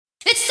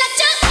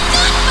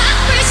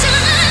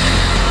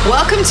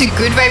Welcome to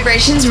Good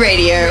Vibrations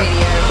Radio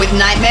with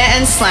Nightmare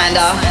and Slander.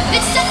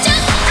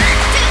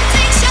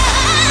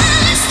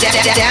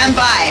 Stand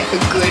by for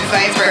Good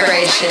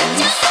Vibrations.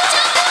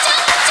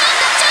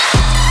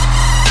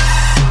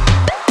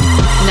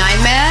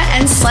 Nightmare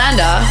and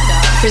Slander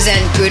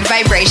present Good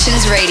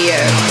Vibrations Radio.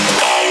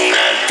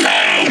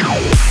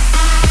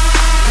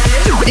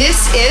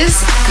 This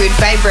is Good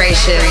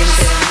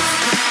Vibrations.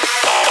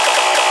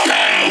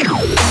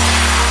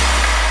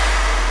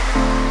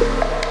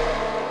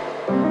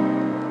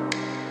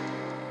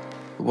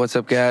 What's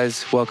up,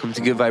 guys? Welcome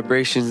to Good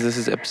Vibrations. This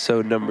is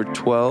episode number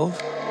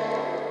 12.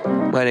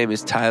 My name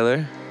is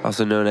Tyler,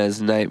 also known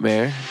as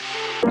Nightmare.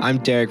 I'm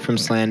Derek from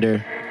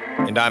Slander.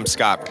 And I'm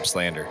Scott from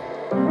Slander.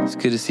 It's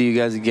good to see you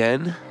guys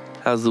again.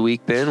 How's the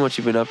week been? What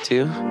you been up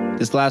to?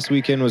 This last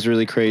weekend was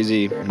really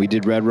crazy. We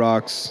did Red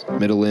Rocks,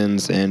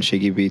 Middlelands, and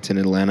Shaky Beats in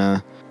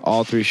Atlanta.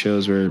 All three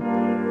shows were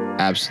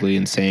absolutely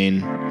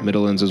insane.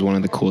 Middlelands was one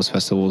of the coolest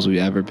festivals we've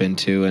ever been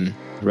to, and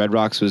Red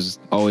Rocks was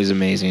always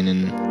amazing,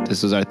 and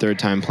this was our third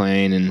time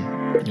playing, and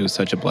it was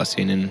such a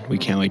blessing, and we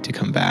can't wait to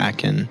come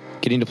back. And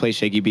getting to play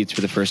Shaky Beats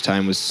for the first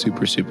time was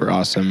super, super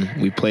awesome.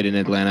 We played in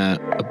Atlanta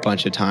a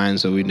bunch of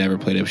times, but we'd never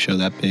played a show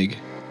that big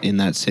in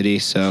that city,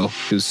 so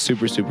it was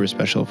super, super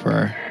special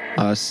for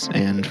us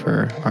and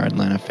for our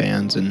Atlanta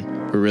fans, and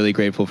we're really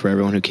grateful for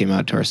everyone who came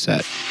out to our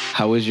set.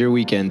 How was your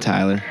weekend,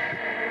 Tyler?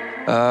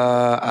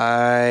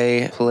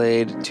 I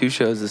played 2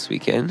 shows this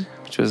weekend,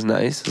 which was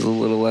nice. It was a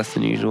little less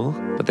than usual,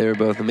 but they were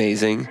both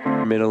amazing.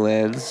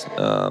 Middlelands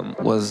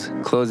was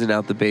closing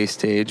out the base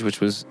stage, which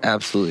was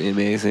absolutely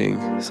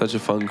amazing. Such a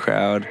fun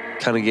crowd.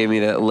 Kind of gave me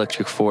that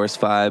Electric Forest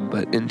vibe,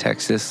 but in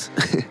Texas,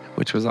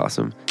 which was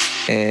awesome.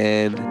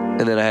 And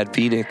then I had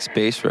Phoenix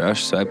Bass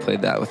Rush, so I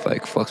played that with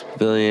like Flux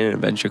Pavilion,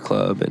 Adventure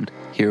Club, and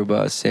Hero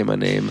Buzz, Say My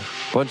Name.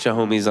 Bunch of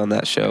homies on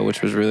that show,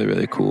 which was really,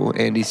 really cool.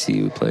 Andy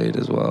C. we played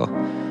as well.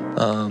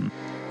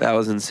 That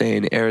was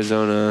insane.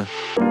 Arizona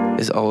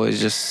is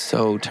always just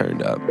so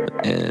turned up,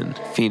 and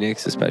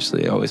Phoenix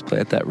especially always play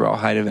at that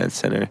Rawhide Event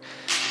Center,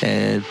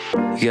 and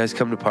you guys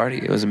come to party.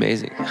 It was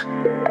amazing.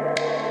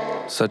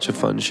 Such a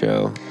fun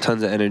show.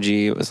 Tons of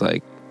energy. It was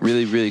like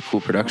really, really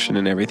cool production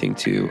and everything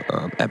too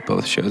at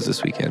both shows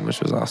this weekend,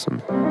 which was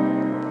awesome.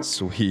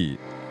 Sweet.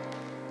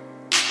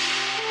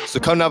 So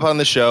coming up on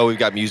the show, we've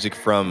got music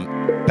from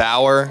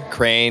Bauer,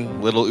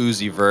 Crane, Little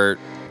Uzi Vert,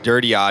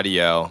 Dirty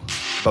Audio.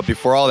 But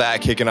before all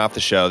that, kicking off the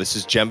show, this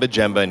is Jemba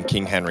Jemba and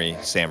King Henry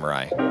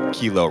Samurai,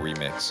 Kilo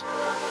remix.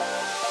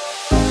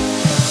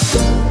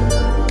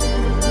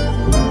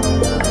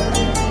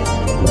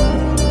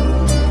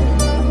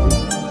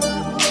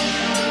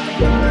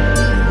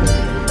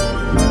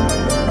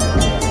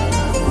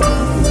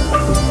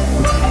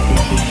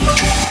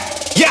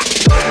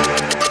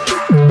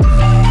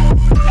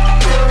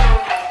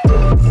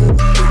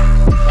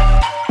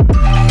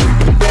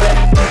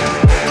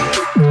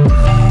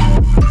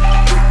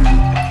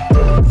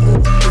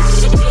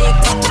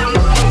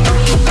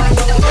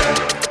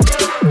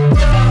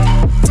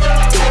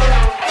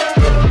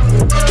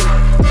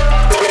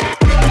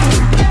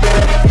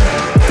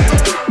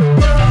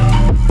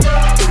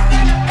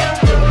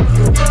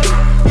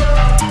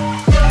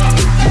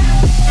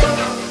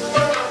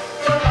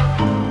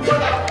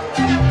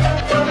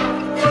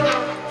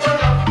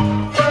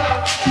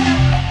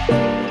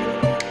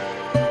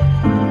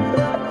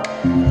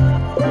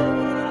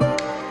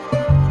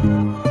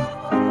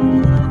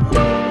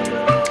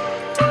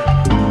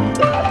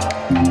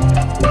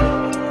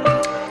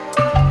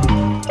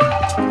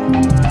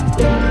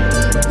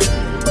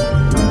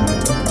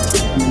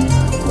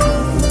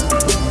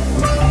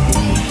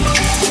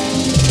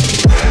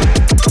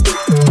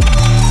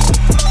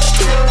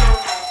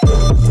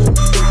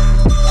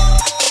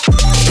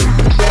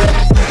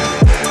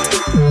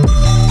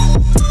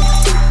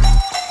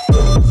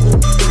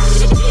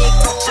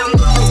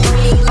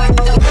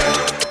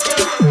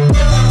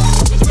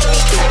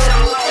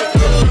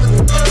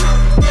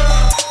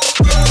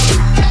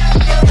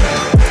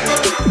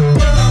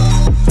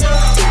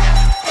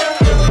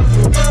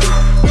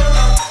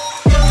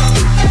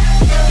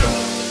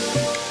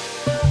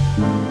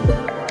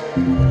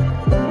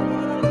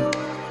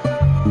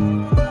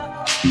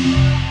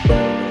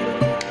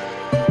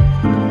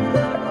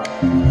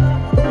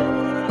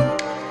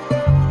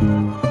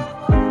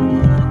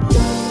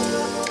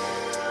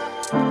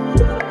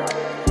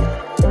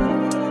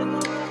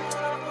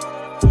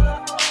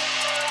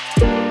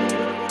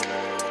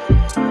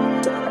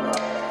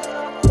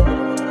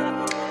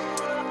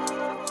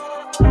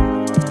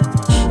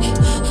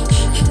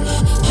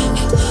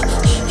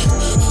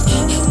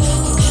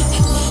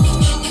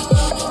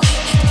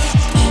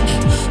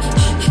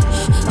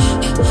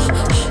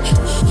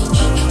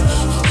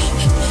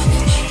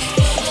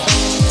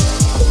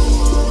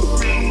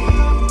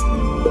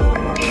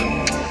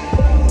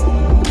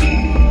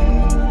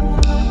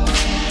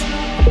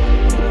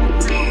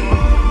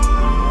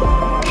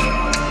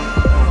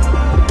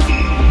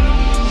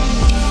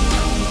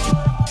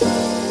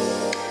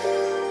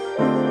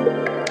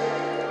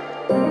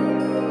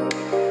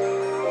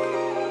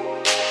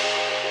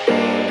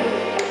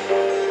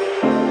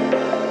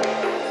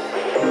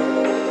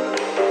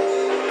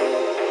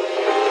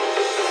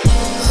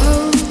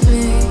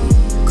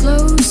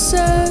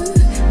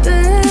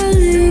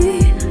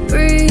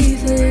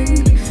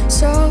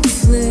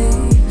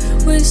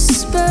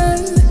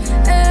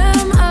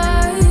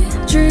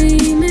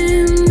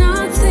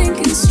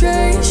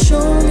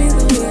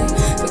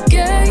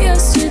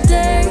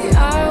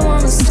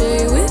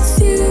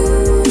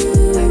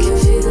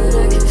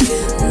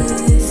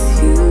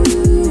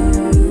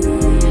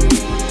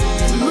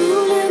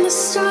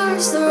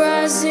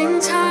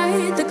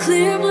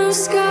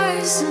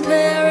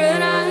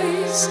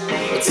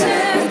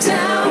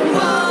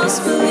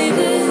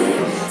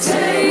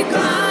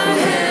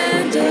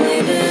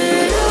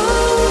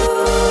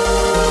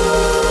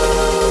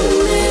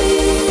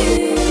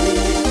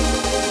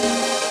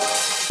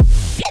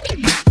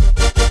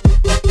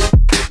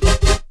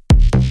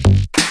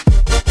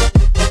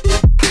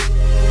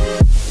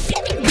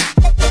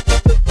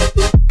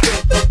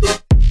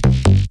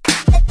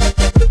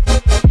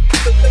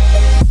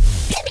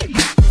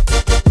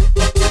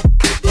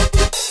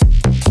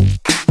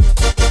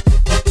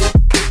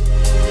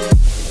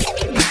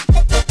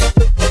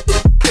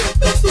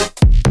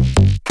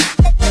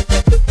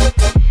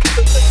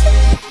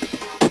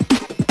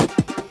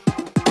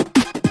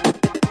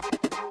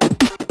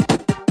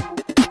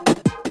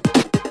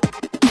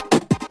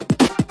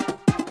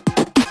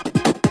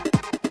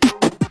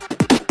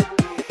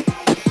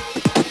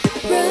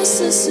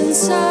 restless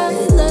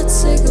inside. Let's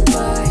say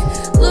goodbye.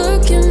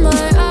 Look in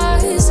my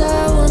eyes,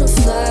 I wanna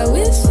fly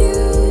with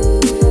you.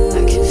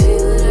 I can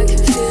feel it, I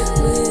can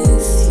feel it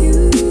with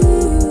you.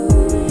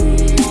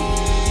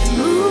 The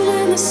moon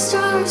and the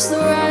stars, the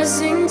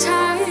rising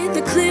tide,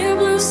 the clear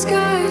blue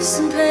skies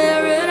in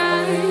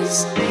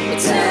paradise. We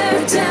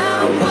tear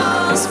down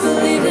walls,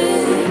 believe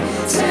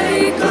it.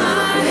 Take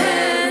my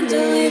hand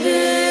and leave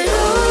it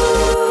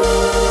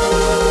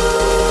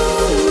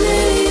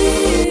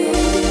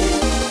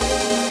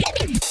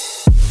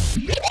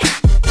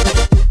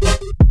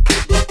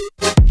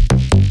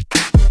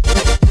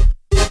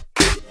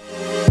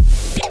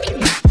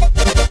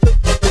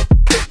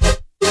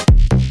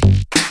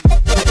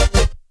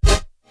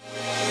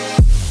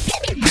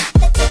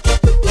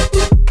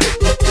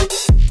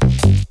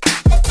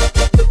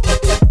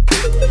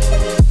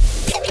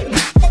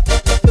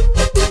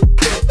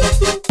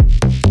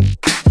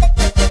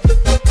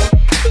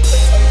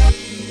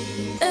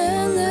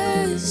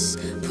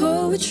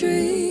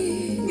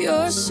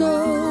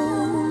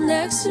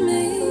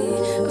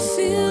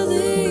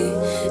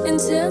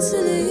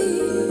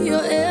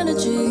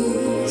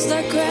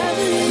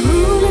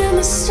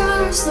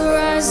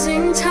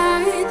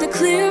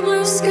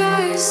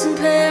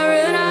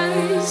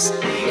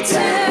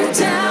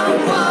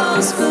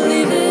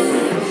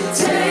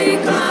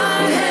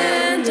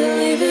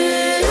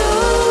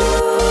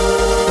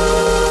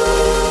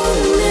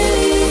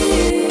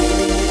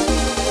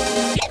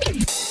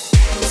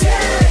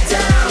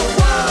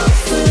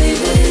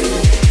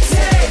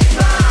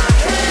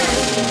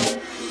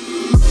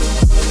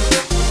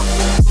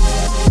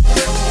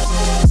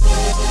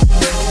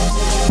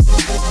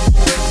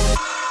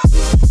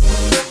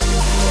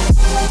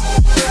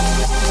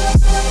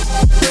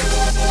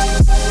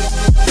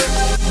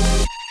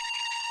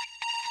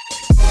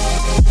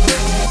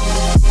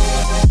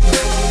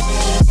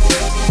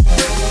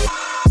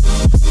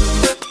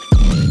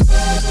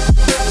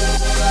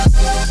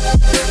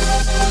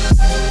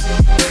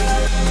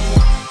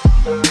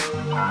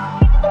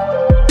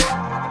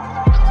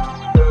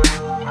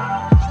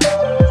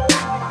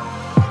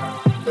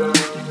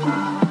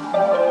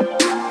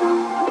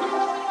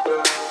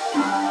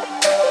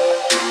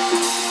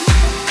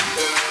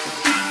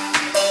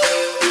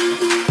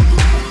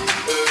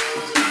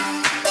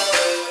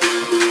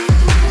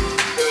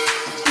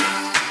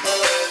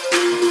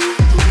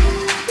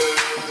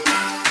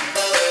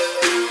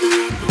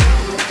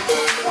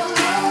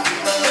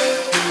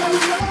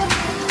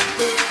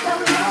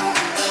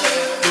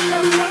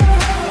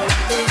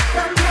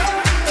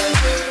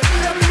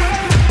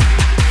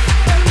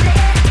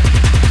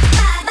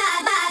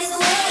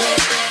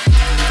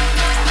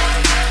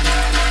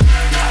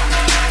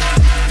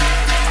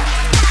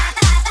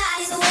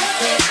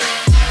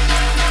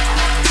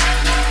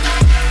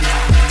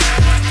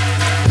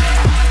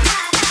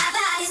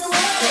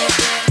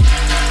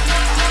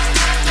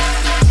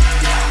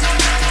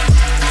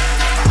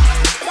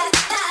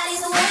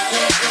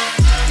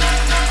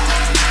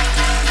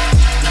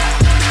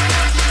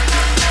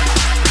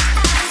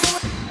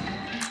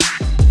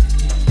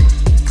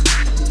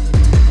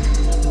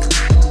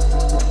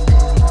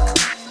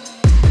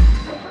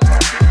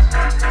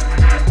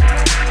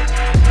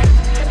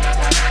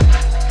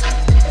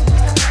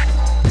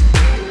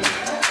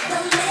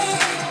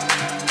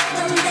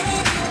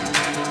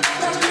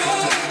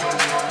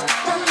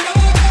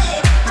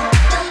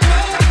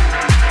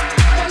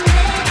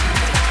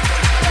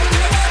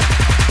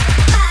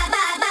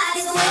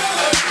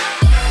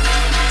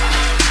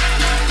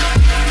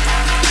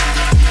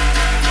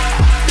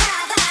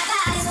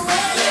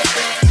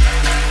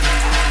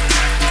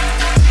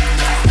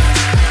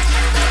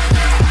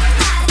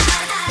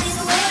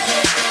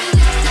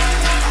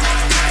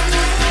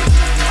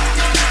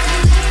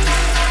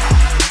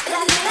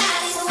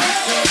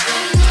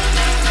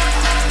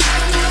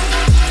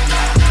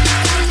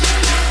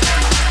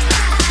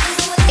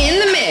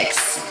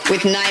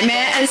with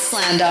Nightmare and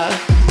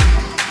Slander.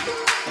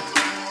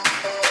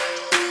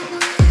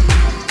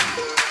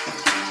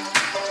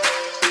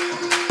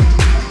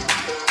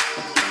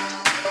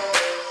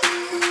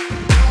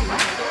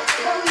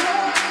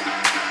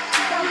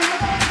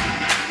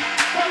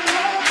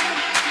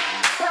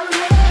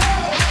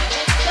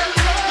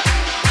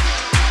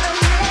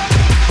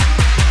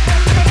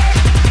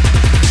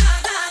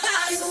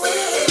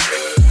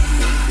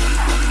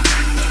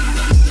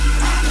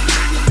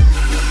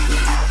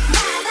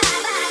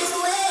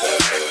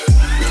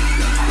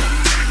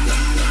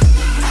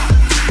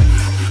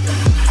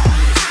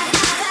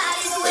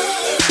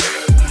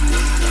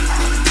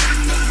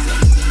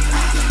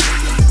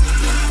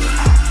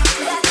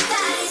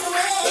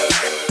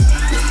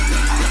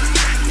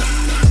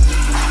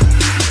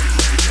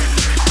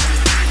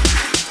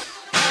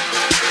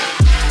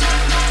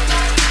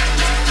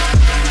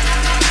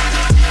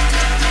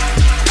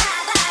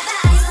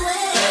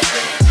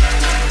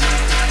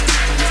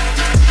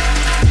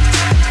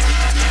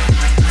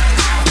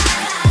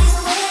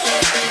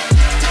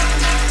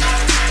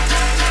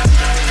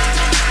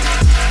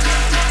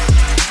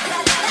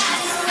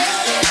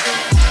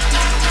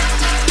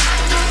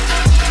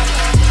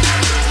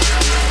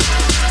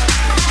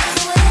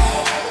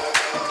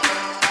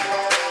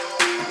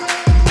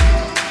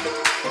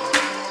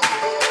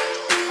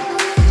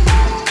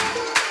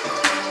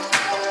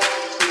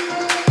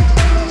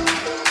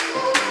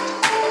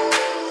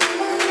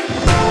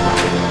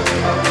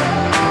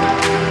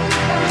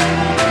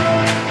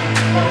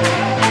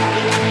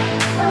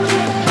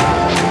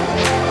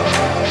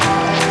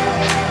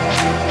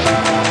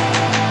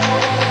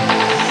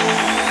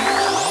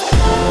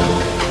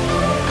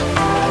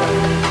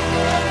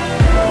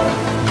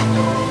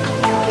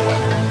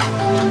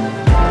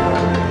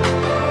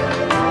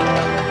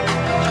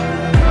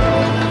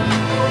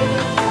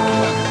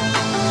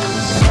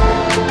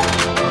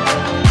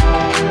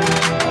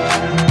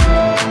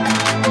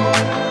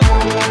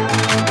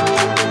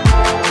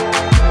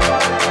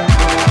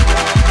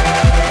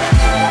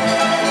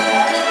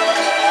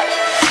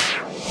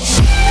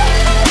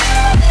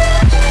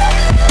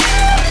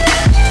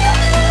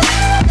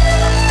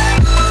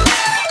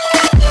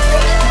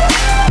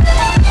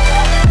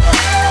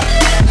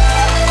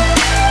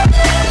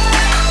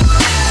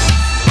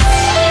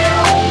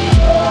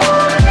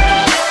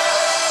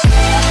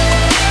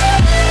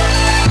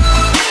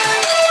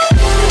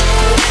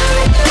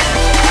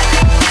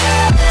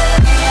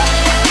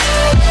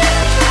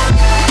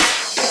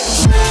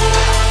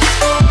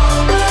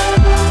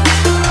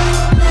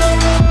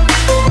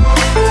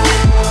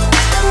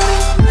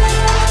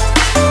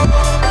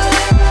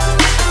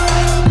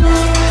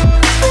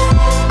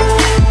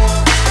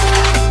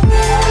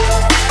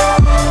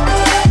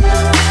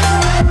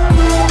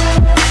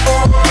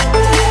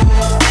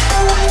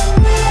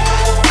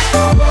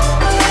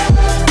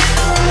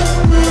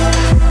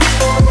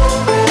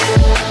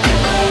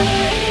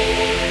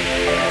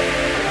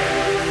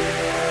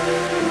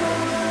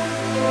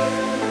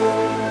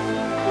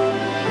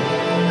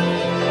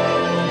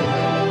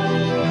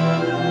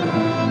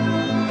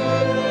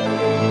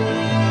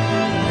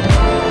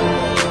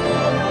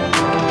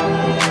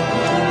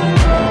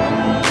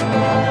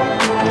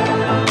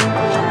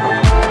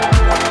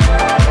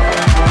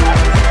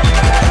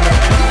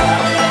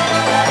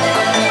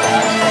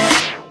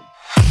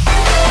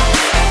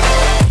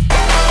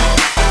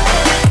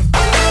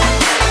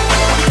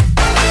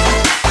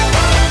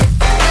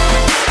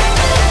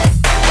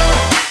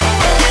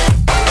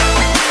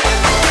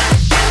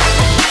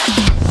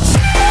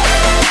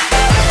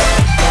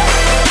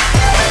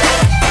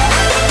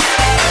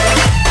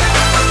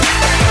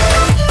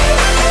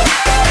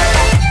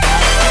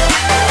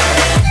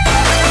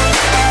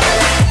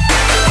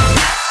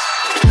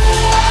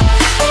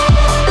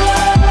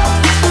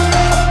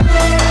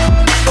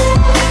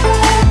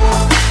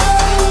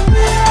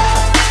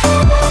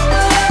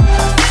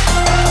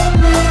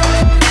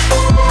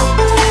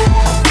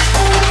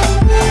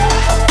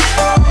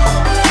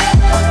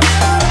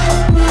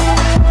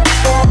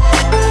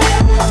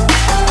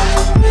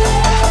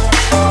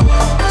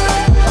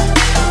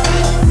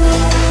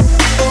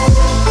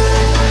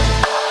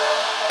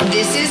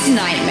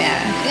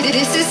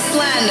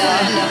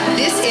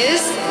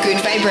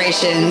 Good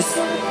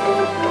Vibrations.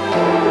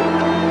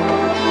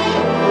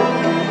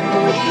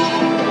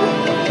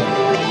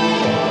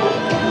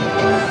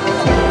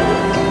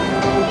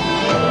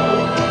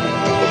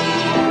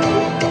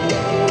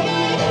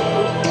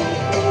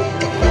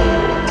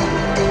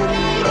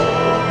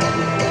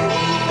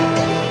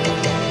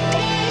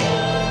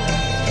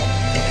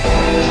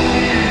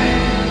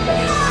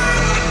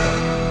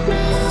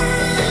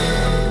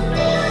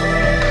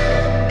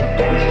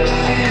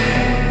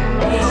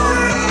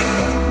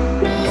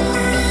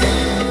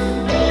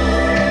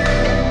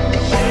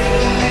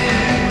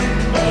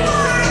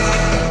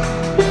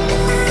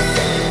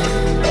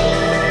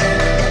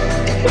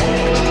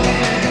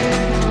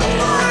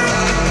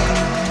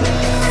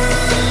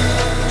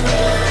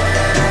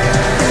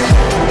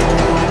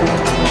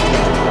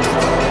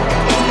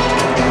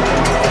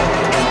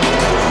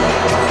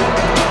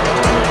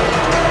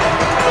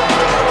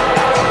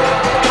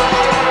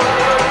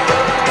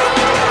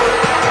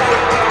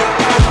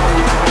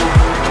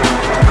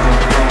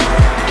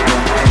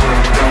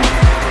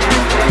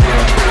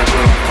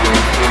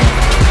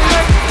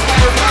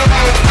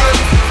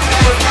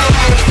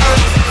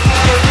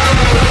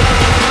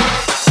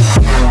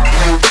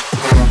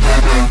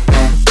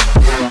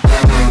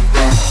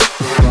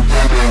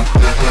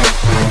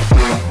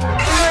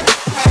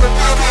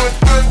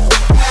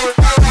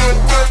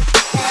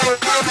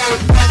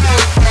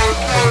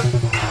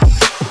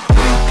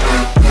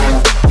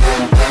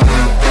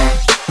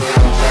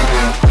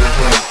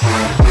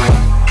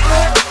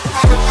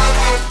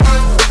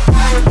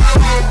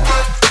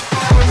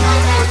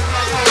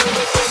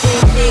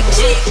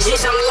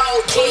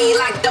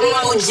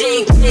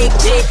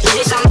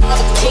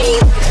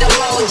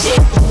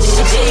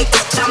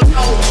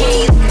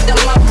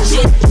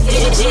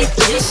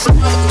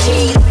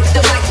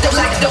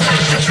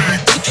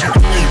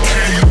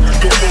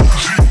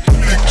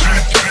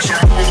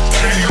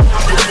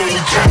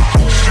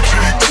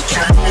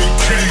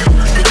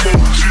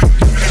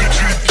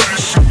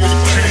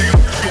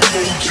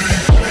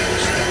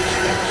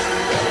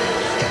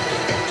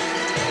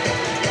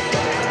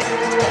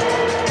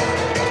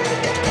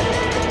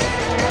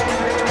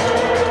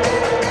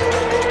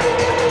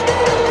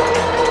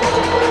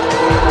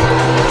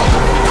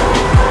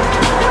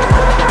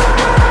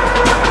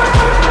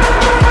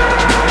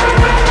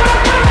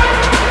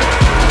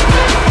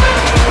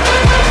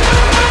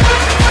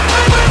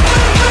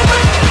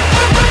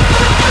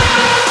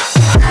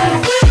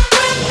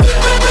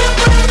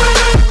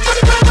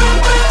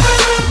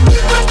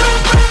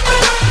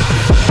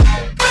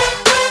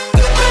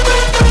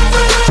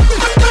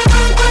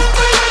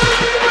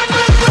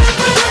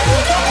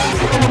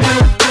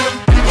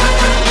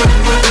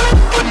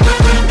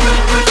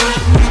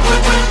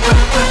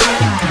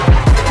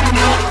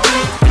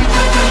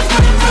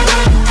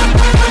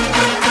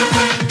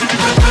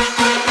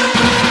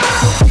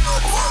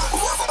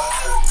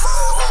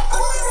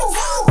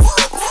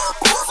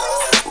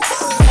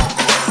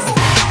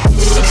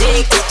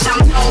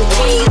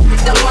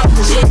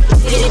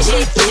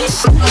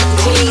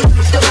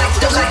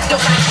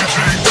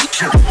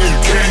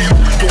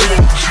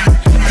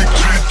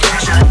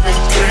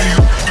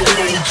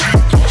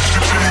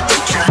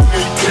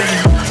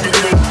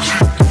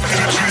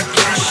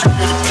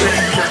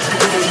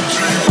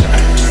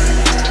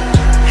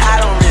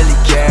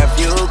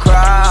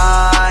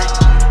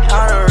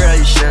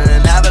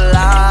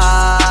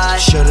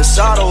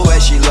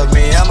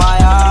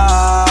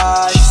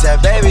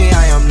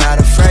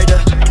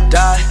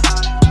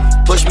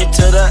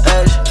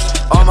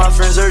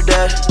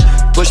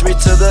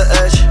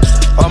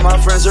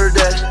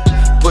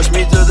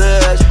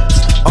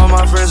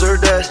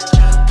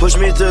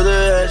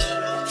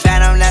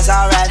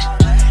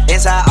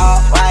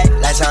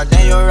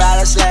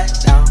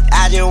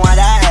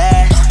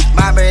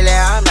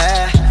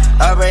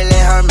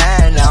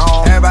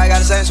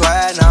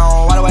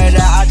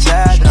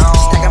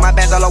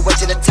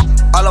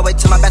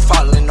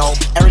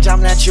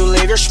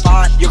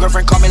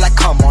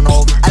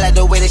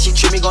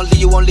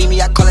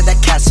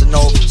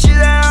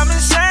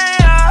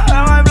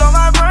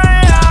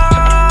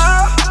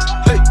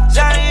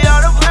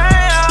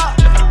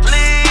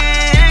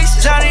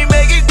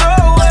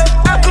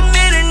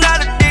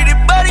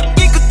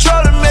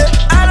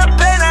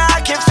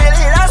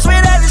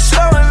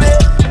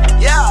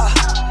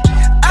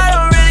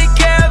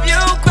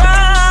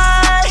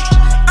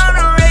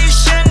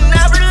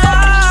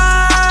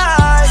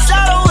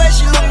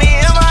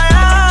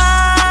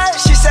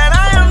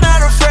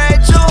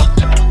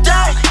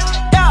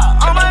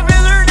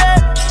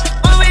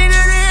 We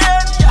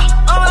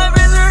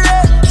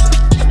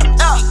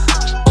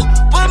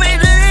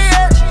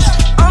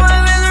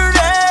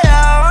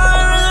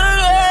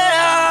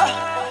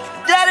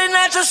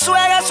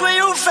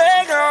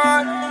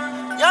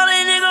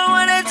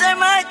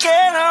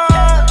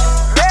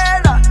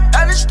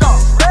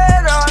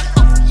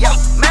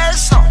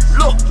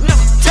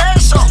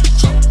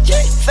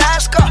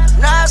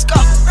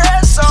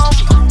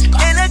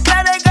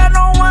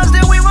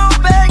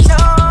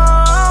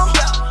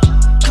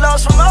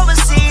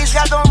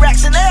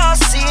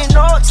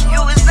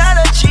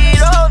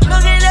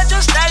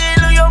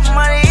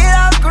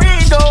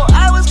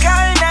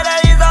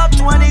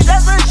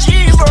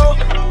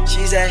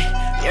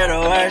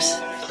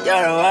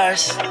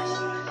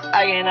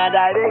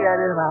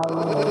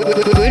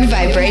Good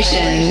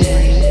vibrations.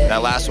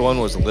 That last one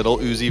was Little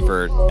Uzi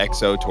Vert,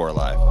 XO Tour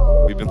Live.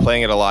 We've been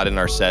playing it a lot in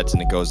our sets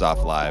and it goes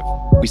off live.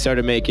 We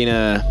started making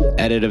a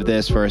edit of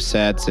this for our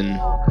sets and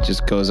it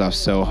just goes off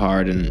so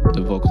hard and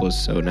the vocal is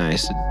so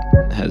nice.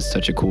 It has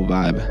such a cool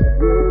vibe.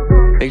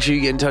 Make sure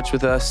you get in touch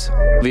with us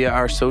via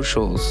our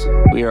socials.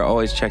 We are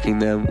always checking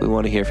them. We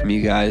want to hear from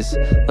you guys.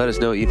 Let us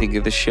know what you think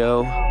of the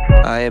show.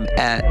 I am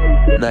at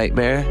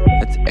Nightmare.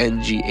 That's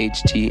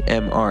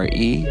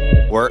NGHTMRE.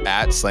 We're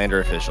at Slander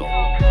Official.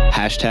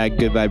 Hashtag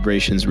Good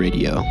Vibrations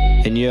Radio.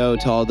 And yo,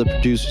 to all the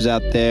producers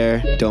out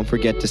there, don't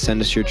forget to send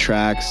us your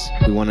tracks.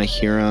 We want to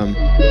hear them.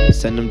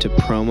 Send them to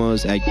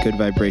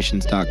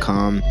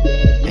promos@goodvibrations.com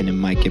and it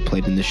might get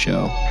played in the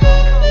show.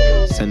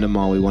 Send them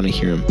all. We want to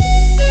hear them.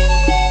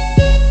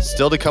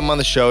 Still to come on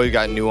the show, we've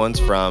got new ones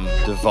from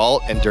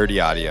DeVault and Dirty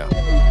Audio.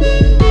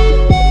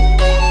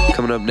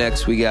 Coming up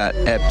next, we got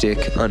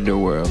Eptic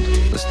Underworld.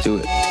 Let's do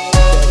it.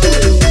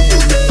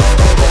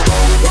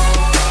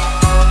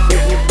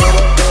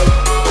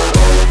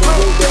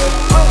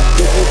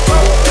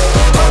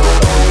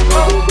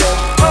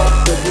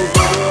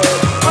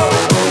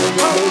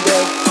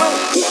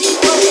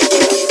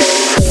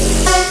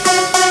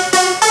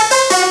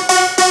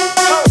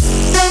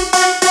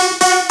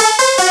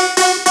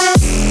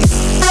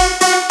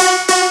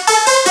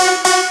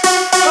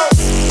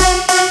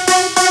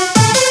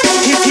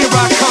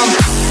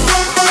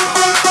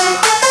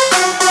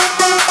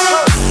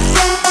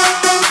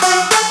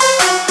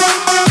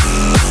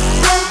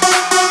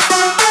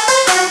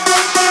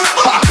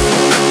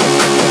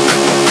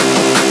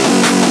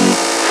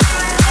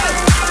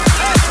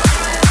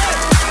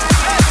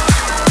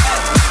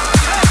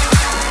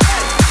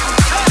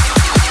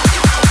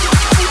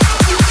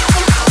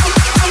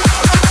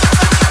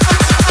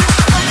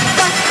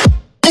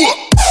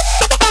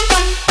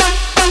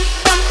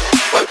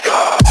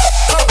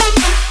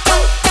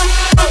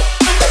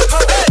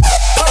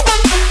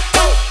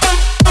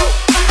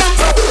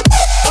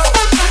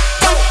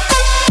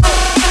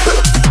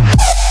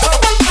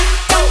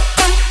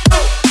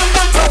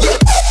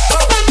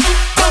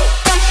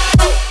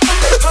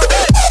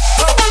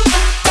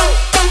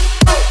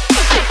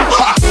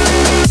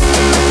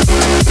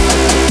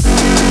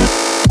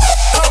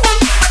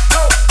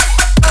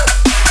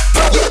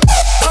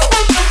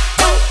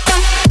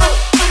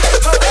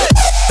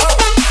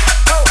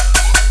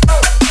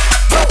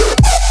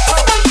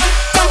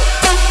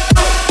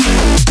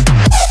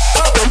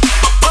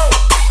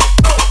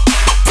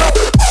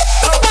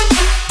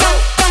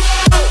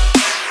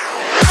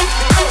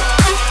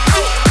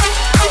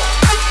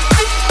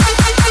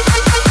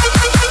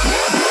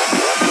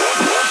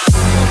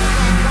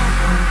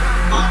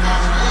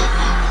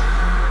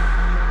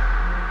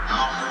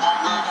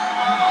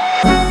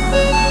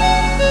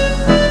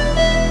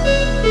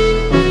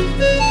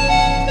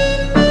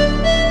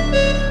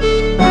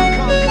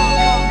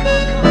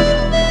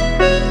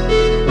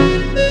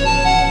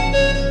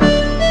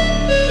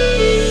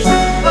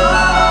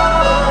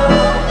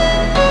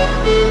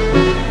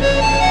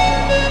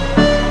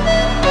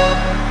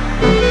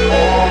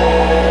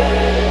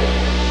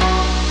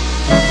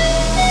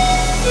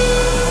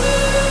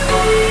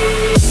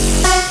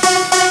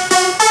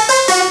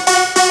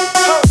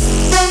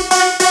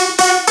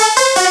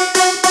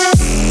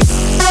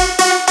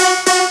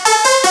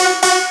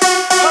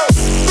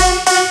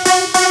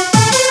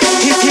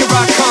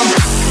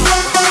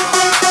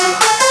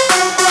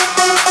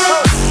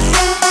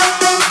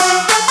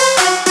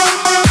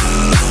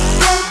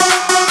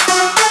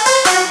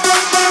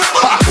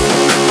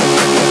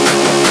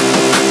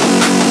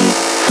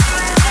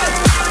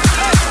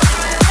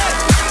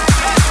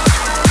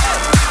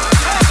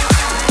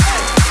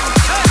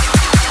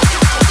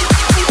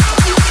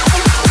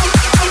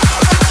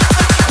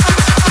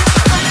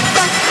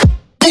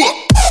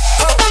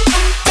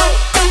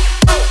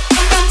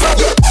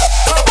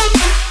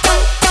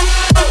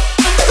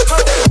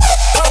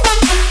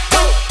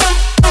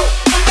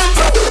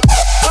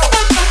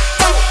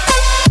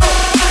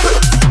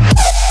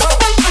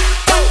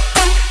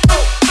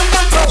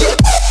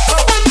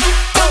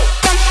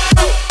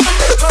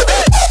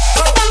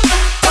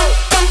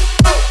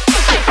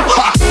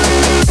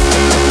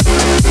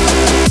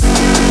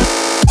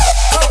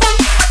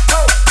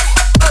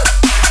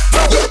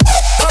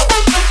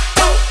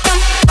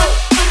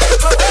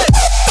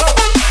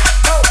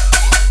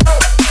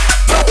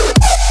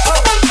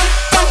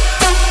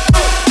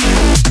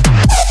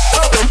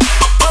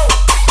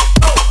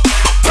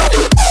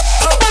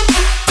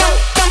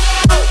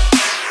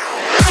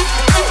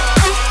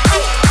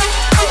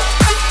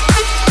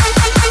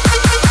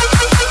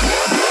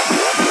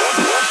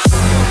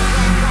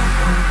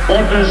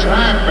 has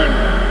happened?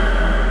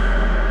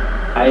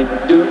 I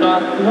do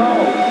not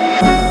know.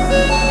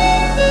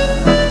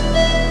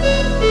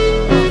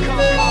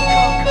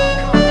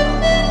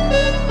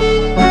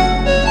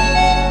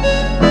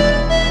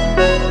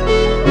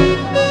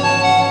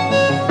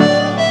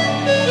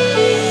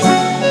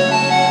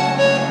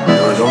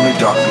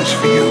 Darkness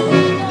for you,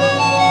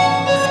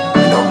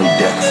 and only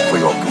death for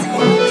your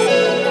people.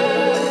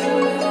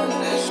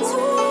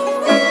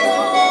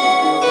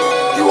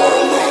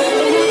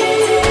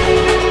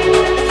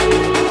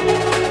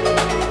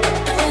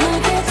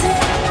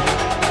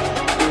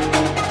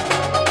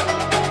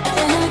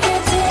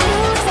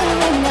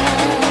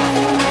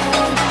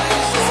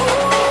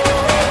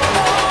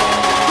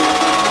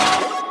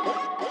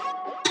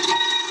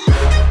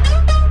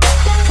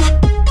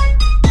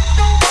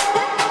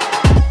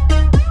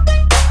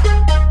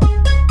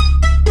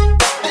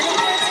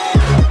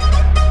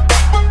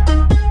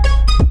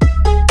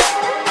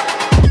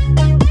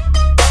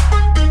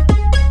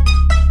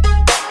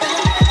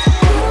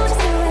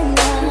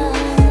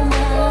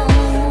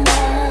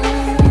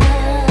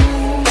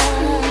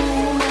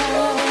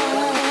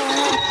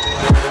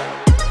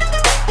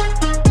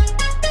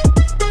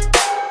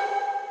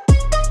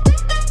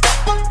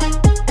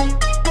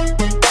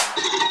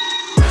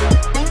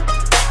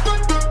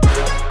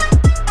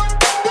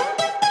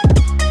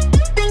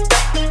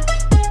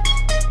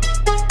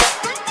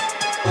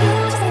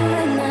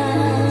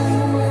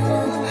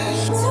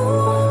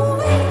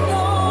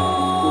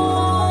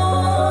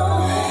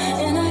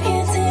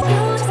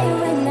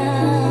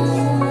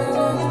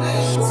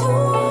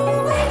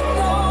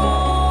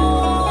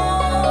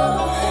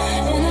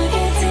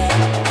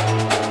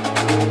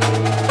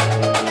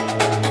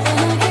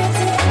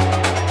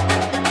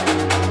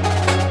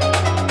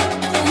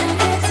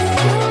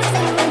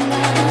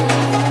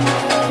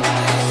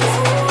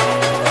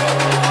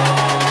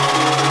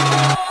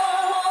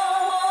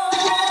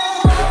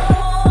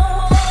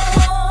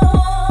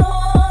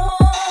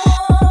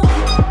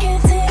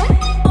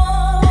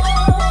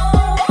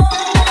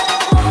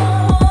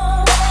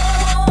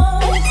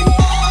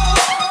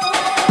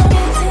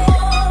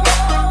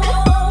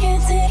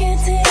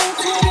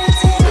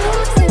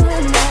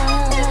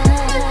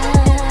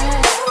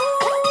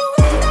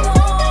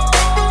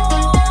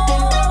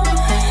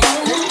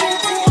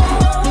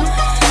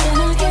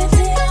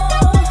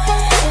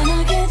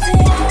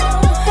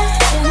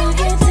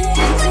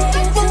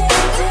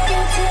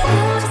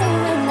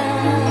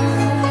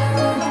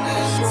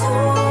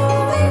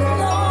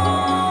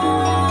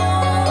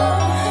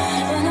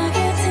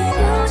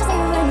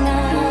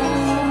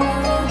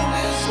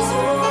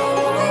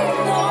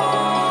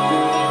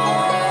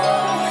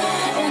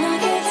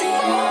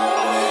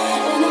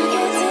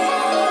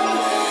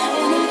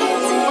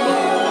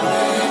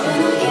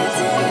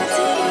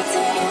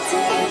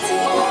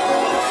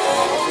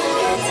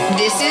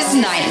 This is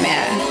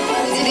Nightmare.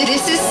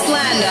 This is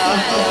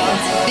Slander.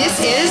 This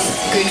is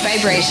Good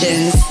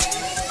Vibrations.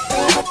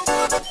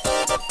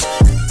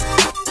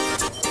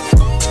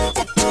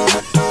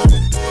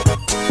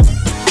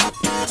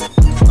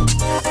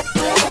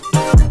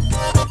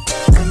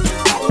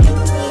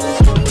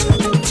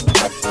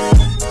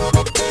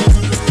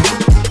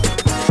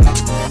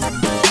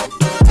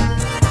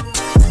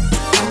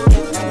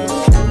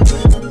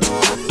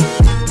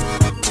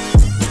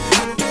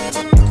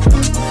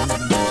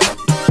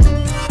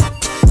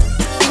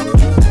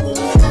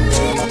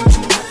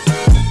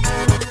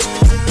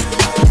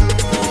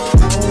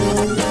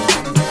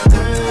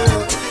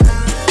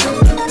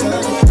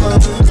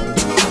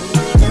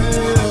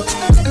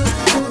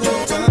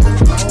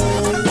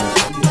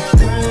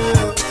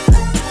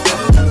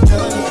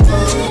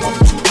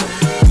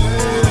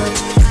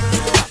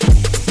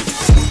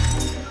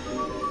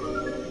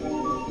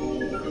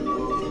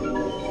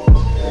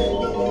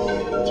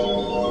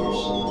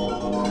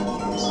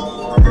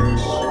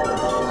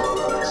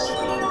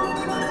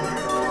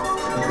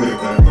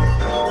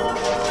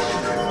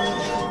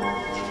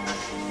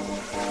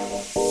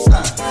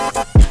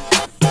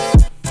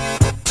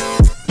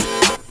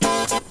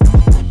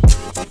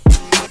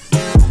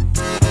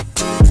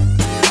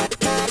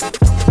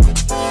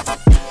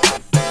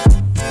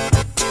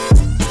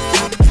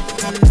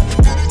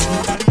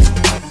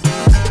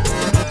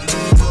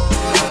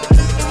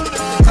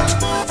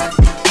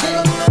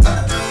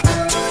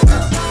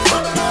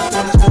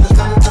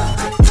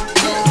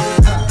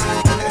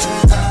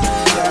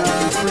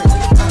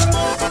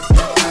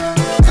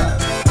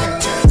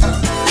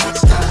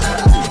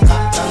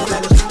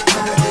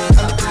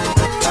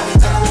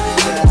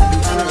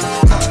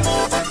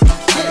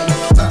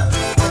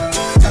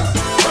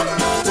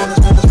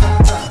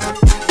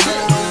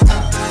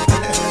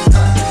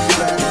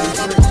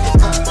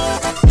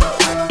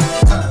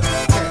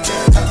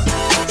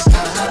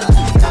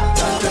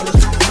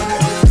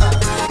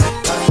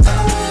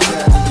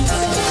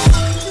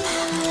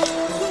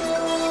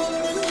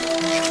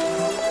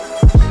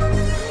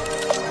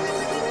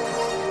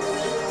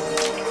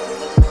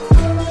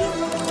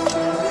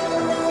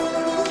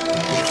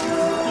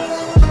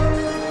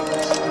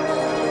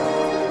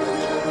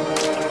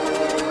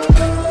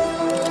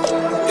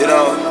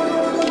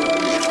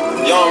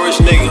 young rich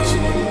niggas.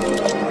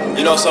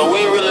 You know, so we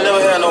ain't really never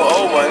had no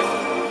old money.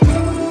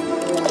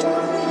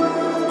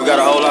 We got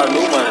a whole lot of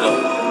new money though.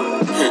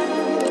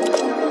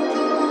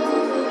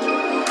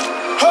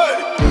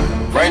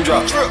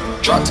 Raindrop,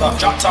 drop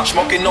top,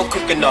 smoking, no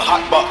cooking, the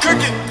hot pot.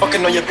 Cooking,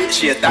 fucking on your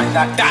bitch, yeah,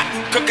 that.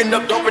 Cooking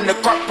up dope in the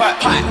crock pot.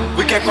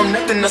 We came from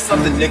nothing to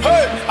something, nigga.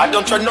 Hey. I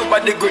don't trust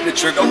nobody, grip the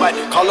trigger.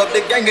 Nobody call up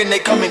the gang and they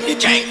come and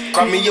get gang.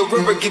 Cry me a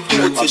river, give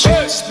you a tissue.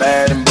 It's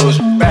bad and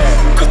bullshit, bad.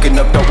 Cooking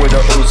up dope with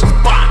a Uzi.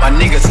 My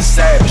niggas are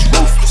savage,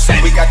 ruthless.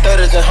 We got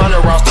 30s and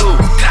 100 rounds too.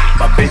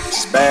 My bitch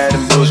is bad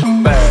and bullshit,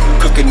 bad.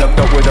 Cooking up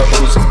dope with a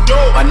Uzi.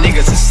 My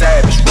niggas are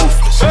savage,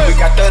 ruthless. We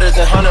got 30s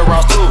and 100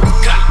 rounds too.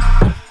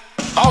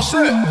 All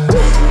set.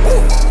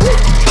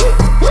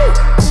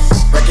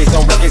 Records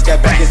on records,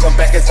 got backers on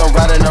backers, I'm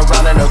riding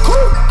around in a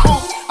coupe.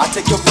 I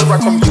take your foot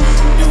right from you.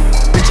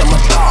 Bitch, I'm a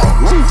dog.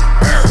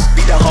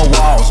 Beat down her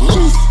walls.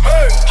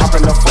 Hop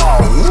in the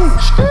fall.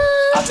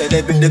 I tell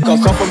that bitch to come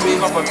for me.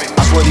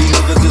 I swear these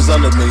niggas is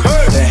under me.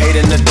 The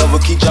hate and the devil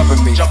keep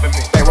jumping me.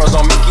 They rose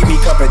on me, keep me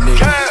company.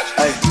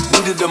 Hey,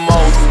 needed the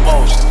most.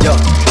 Yeah,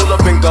 pull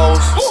up and goes.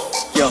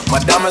 Yeah, my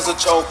diamonds a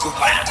choker.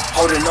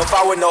 Holding up,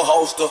 I with no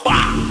holster.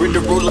 With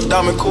the ruler,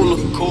 diamond cooler.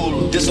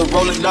 This a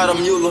roller, not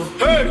a mule.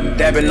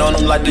 Dabbing on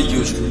them like the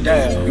usual.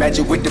 Damn.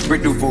 Magic with the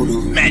brick do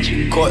voodoo.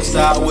 Magic.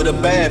 Courtside with a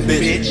bad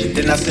bitch.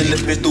 Then I send the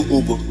bitch through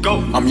Uber.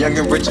 Go. I'm young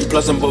and rich and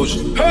plus I'm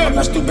bougie. I'm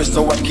not stupid,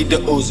 so I keep the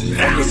Uzi.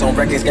 Records on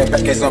records, got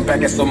backers on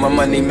backers, so my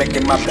money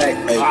making my back.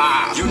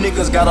 Ay. You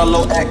niggas got a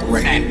low act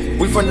rate.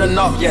 We from the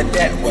north, yeah,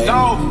 that way.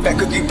 Fat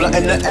cookie blunt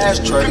in the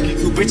ashtray.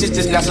 You bitches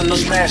just national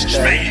smash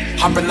day.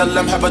 Hop in the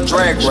limb, have a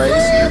drag race.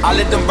 I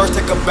let them birds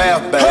take a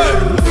bath, baby.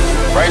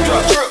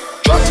 Raindrop,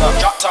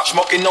 drop top,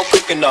 smoking, no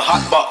cooking, the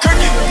hot pot.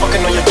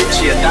 Fucking on your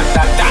bitch, yeah, that.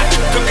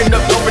 Cooking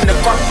up dope in the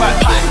crock pot.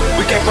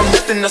 We came from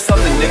nothing to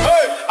something, nigga.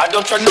 I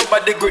don't trust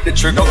nobody, grip the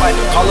trigger. Nobody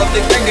call up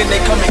the gang and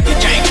they come and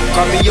get gang.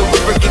 Cry me a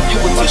river, give you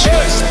a tissue.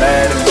 It's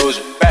bad and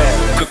bullshit, bad.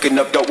 Cooking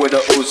up dope with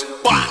a Uzi.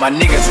 My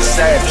niggas is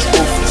savage,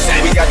 ruthless.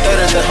 We got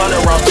 30s and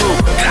 100 rounds too.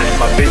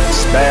 My bitch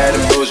is bad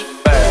and bullshit.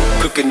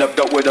 Cooking up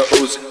dope with a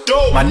Uzi.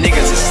 My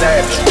niggas is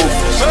savage,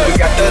 ruthless. We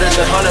got 30s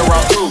and 100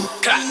 rounds too.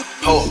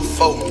 Hold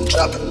phone,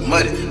 dropping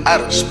money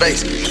out of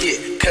space.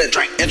 Kid, cut,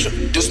 drink,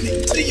 introduce me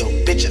to your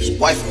bitch's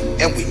wife,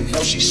 and we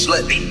know she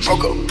slutty.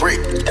 Broke a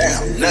brick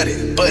down,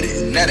 nutty,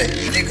 buddy, nutty,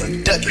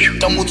 nigga, ducky.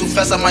 Don't move too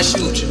fast, I might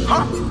shoot you.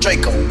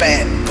 Draco,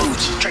 bad,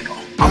 bougie.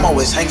 I'm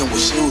always hanging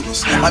with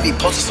shooters. Might be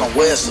posted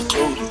somewhere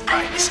secluded.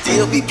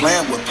 Still be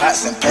playing with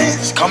pots and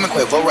pans. Call me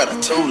Quavo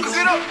Ratatouille.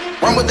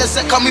 Run with that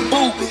set, call me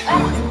Booby.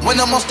 When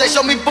I'm on stage,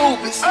 show me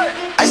boobies.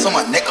 Ice on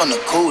my neck on the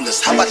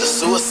coolest. How about the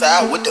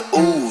suicide with the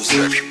ooze?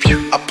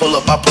 I pull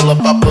up, I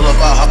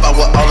hop out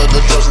with all of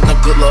the drugs and the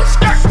good luck.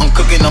 I'm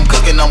cooking, I'm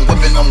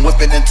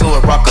whipping into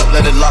it. Rock up,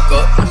 let it lock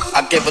up.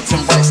 I gave her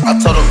 10 racks, I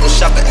told her go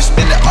shopping and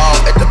spend it all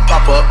at the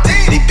pop-up.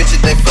 These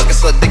bitches, they fucking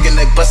so dick and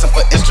they bustin'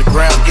 for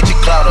Instagram. Get your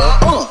clout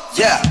up.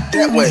 Yeah,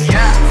 that way.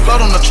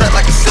 Float on the track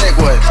like a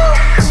Segway.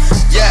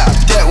 Yeah,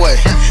 that way.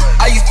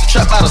 I used to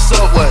trap out of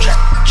Subway.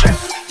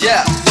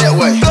 Yeah, that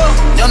way.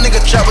 Young nigga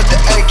trap with the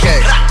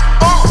AK.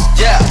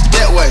 Yeah,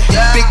 that way.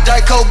 Big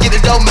Dyco, get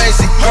it dough,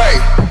 Macy. Hey.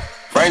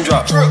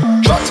 Raindrop, drop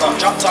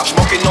top,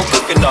 smoking, no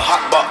cooking, the hot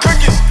pot.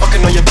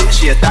 Fucking on your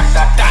bitch, yeah,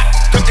 that.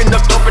 Cooking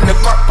up dope in the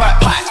crock pot.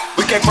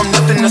 We came from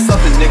nothing to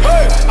something, nigga.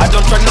 I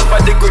don't try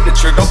nobody, grip the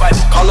trigger.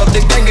 Call up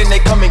the gang and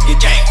they come and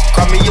get gang.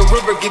 Cry me a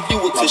river, give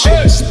you a tissue.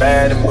 It's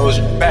bad and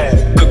bullshit, bad.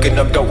 Cooking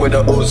up dope with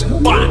a Uzi.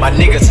 My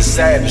niggas are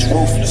savage,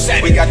 ruthless.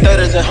 We got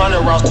 30s and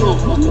 100 rounds too.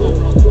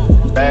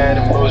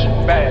 Bad and bullshit,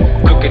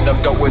 bad. Cooking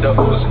up dope with a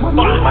Uzi.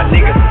 My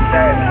niggas are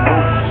savage,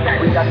 ruthless.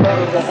 We got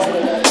 30s and 100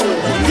 rounds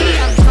too.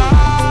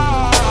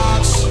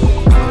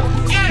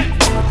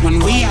 When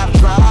we have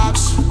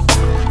drugs,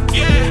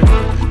 yeah.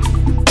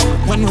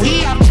 When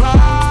we have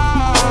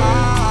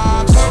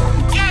drugs,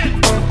 yeah.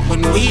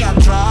 When we have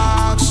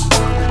drugs,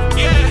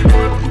 yeah.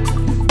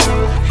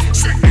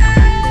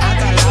 I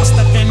got lost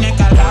up in it,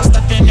 got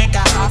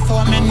hot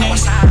for a minute.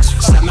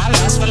 Said my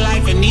lust for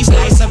life and these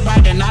lights are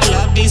bright and I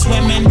love these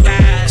women.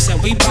 Said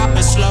we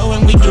poppin' slow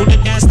and we do the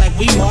dance like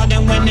we more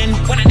than winning.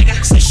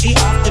 Said she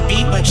off the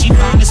beat but she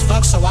fine as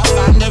fuck, so I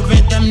find the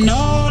rhythm.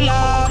 No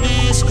love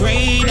is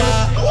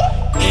greater.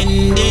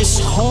 In this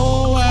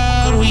whole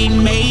world we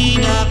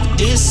made up,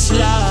 this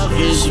love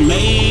is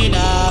made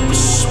up,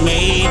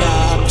 made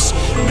up,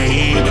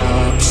 made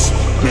up,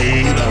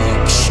 made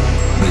up,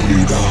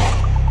 made up.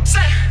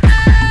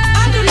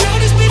 I don't know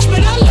this bitch,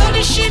 but I love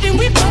this shit and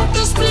we both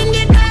feel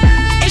splendid.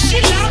 And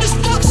she loud as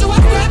fuck, so I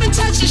grab and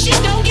touch and she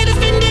don't get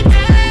offended.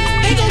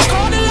 They gon'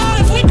 call the law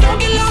if we don't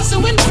get lost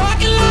in the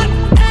parking lot.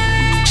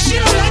 She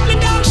don't like me,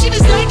 dog, she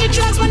just like the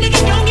drugs, my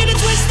nigga don't get it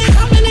twisted.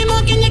 How many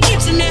more can you keep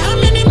to me? How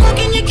many more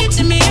can you get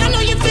to me? I know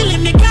you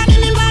feeling me,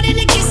 grinding and riding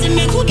and kissing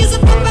me. Who gives a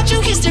fuck about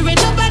your history?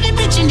 Nobody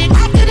mentioned it.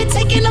 I could've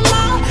taken them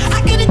all,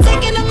 I could've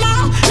taken them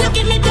all. Look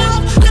at me,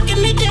 dog, look at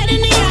me dead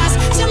in the eyes.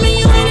 Tell me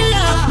you ain't in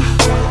love.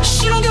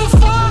 She don't give a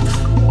fuck,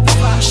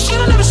 she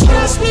don't ever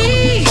stress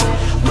me.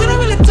 We don't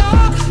really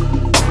talk,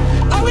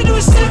 all we do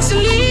is sex and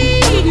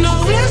leave.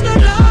 No, there's no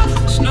love,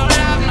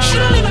 she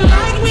don't even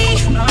like me.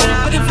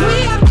 But if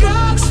we have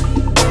drugs,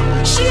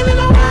 she give me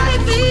my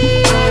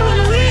wifey. When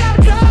we have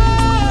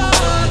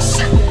drugs,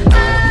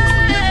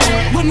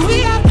 when we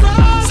have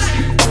drugs,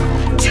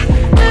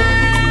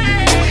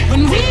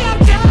 when we have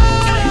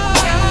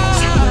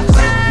drugs,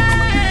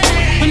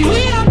 when we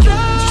have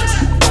drugs.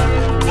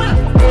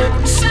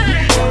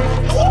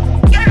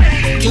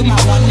 You my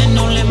one and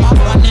only, my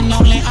one and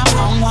only. I'm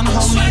on one,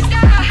 homie.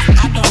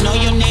 I don't know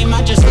your name,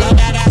 I just love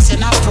that ass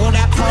and I pull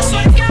that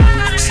pony.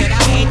 Said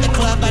I hate the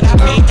club, but I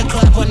made the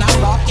club when I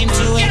walked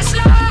into it.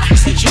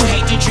 Said you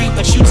hate to drink,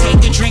 but you take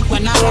the drink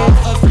when I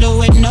offer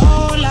fluid. No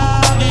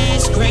love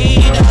is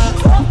greater.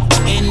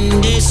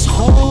 In this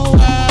whole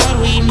world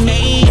we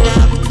made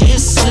up.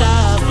 This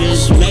love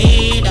is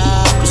made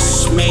up,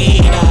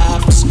 made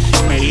up,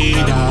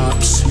 made up,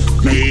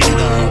 made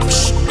up,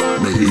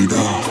 made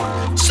up.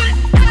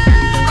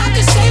 I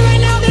can say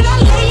right now that I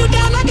lay you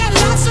down. I got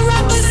lots of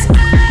rappers.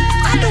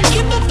 I don't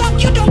give a fuck,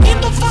 you don't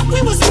give a fuck.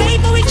 We was made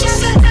for each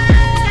other.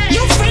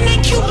 Your friend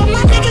ain't cute, but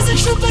my nigga's a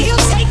trooper. He'll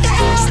take the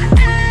L.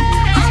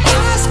 I'm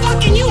high as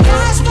fuck and you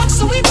high as fuck,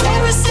 so we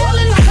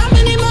parasailing. Like how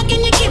many more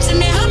can you give to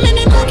me? How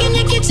many more can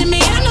you give to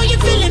me? I know you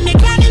feeling me,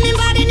 grinding and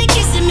riding and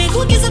kissing me.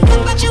 Who gives a fuck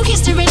about your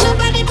history?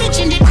 Nobody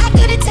mentioned it. I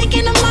could've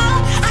taken them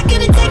all, I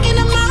could've taken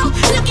them all.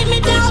 Look at me,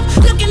 dog,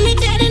 look at me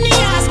dead in the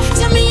eyes.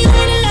 Tell me you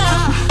ain't in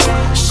love.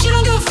 She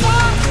don't give a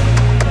fuck,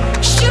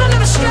 she don't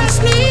ever stress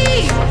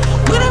me.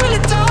 We don't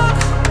really talk,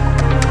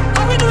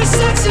 all we do is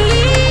sex and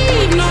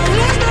leave. No,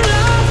 there's no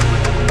love,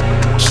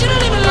 she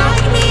don't even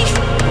like me.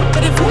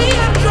 But if we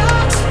have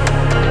drugs,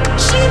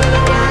 she be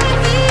my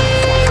wifey.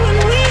 When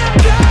we have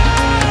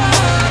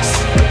drugs,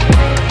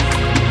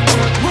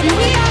 when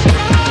we have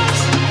drugs,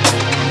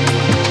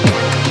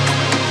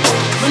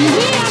 when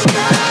we have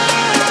drugs,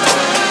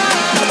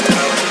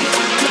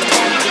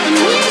 when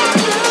we have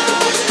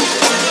drugs.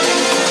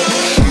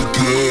 Shake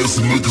your ass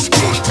and make it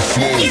splash the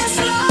floor. Yes,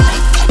 Lord.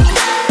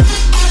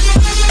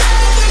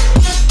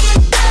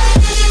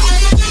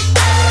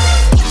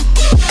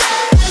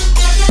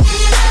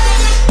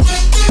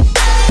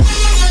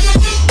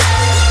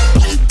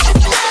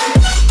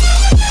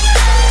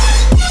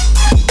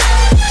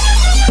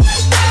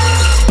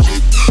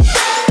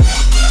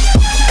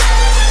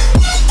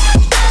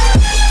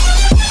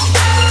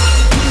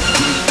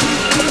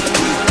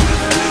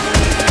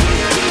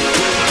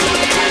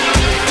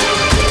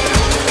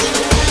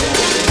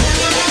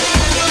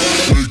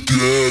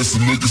 ass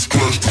and make it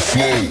splash the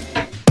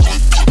floor.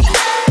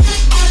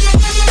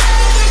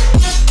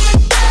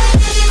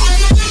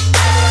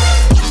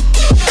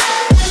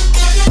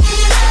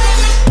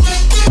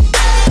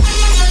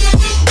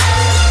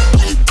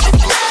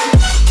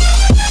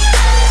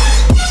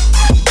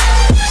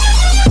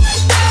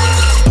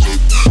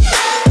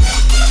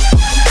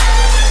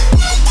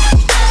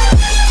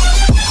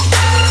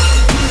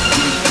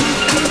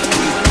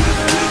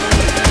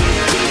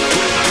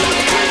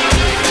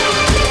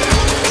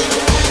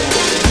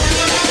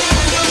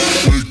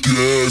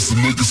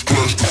 And make it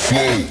splash the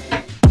floor.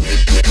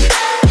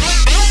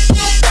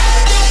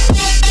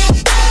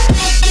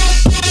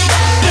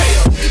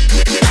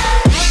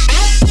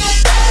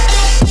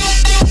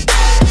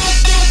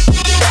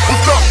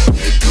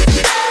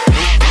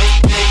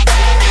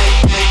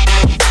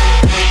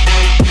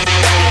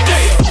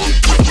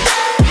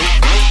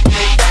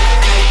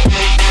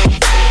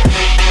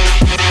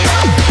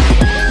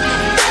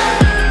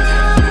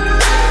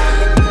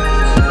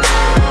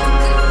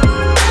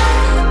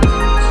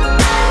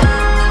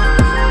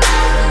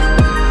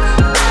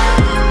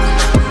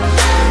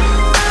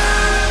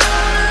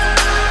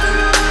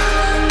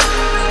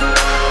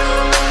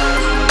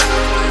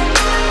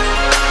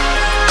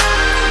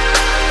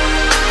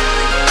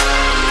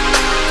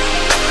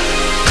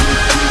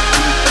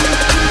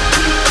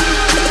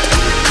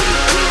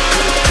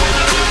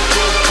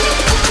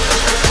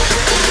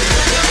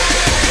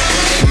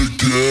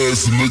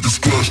 And make it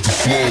splash the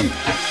floor.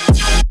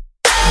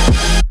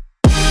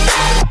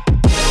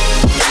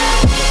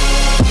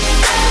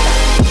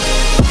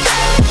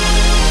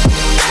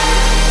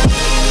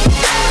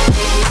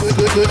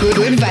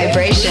 Good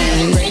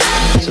vibrations.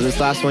 So this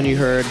last one you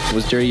heard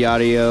was Dirty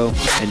Audio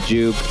and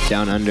Jupe,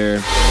 Down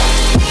Under.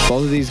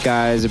 Both of these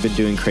guys have been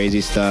doing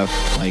crazy stuff,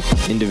 like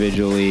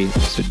individually.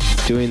 So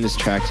doing this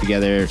track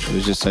together, it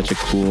was just such a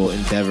cool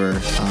endeavor.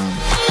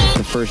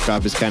 The first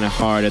drop is kind of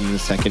hard, and then the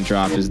second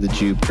drop is the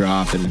Jupe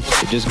drop, and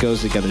it just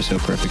goes together so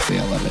perfectly.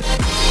 I love it.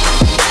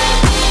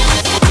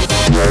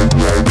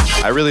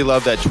 I really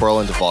love that Twirl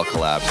and Duvall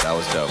collab. That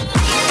was dope.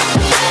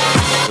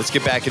 Let's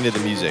get back into the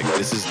music.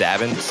 This is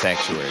Davin,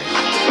 Sanctuary.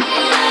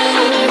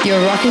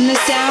 You're rocking the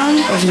sound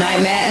of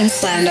Nightmare and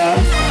Slander.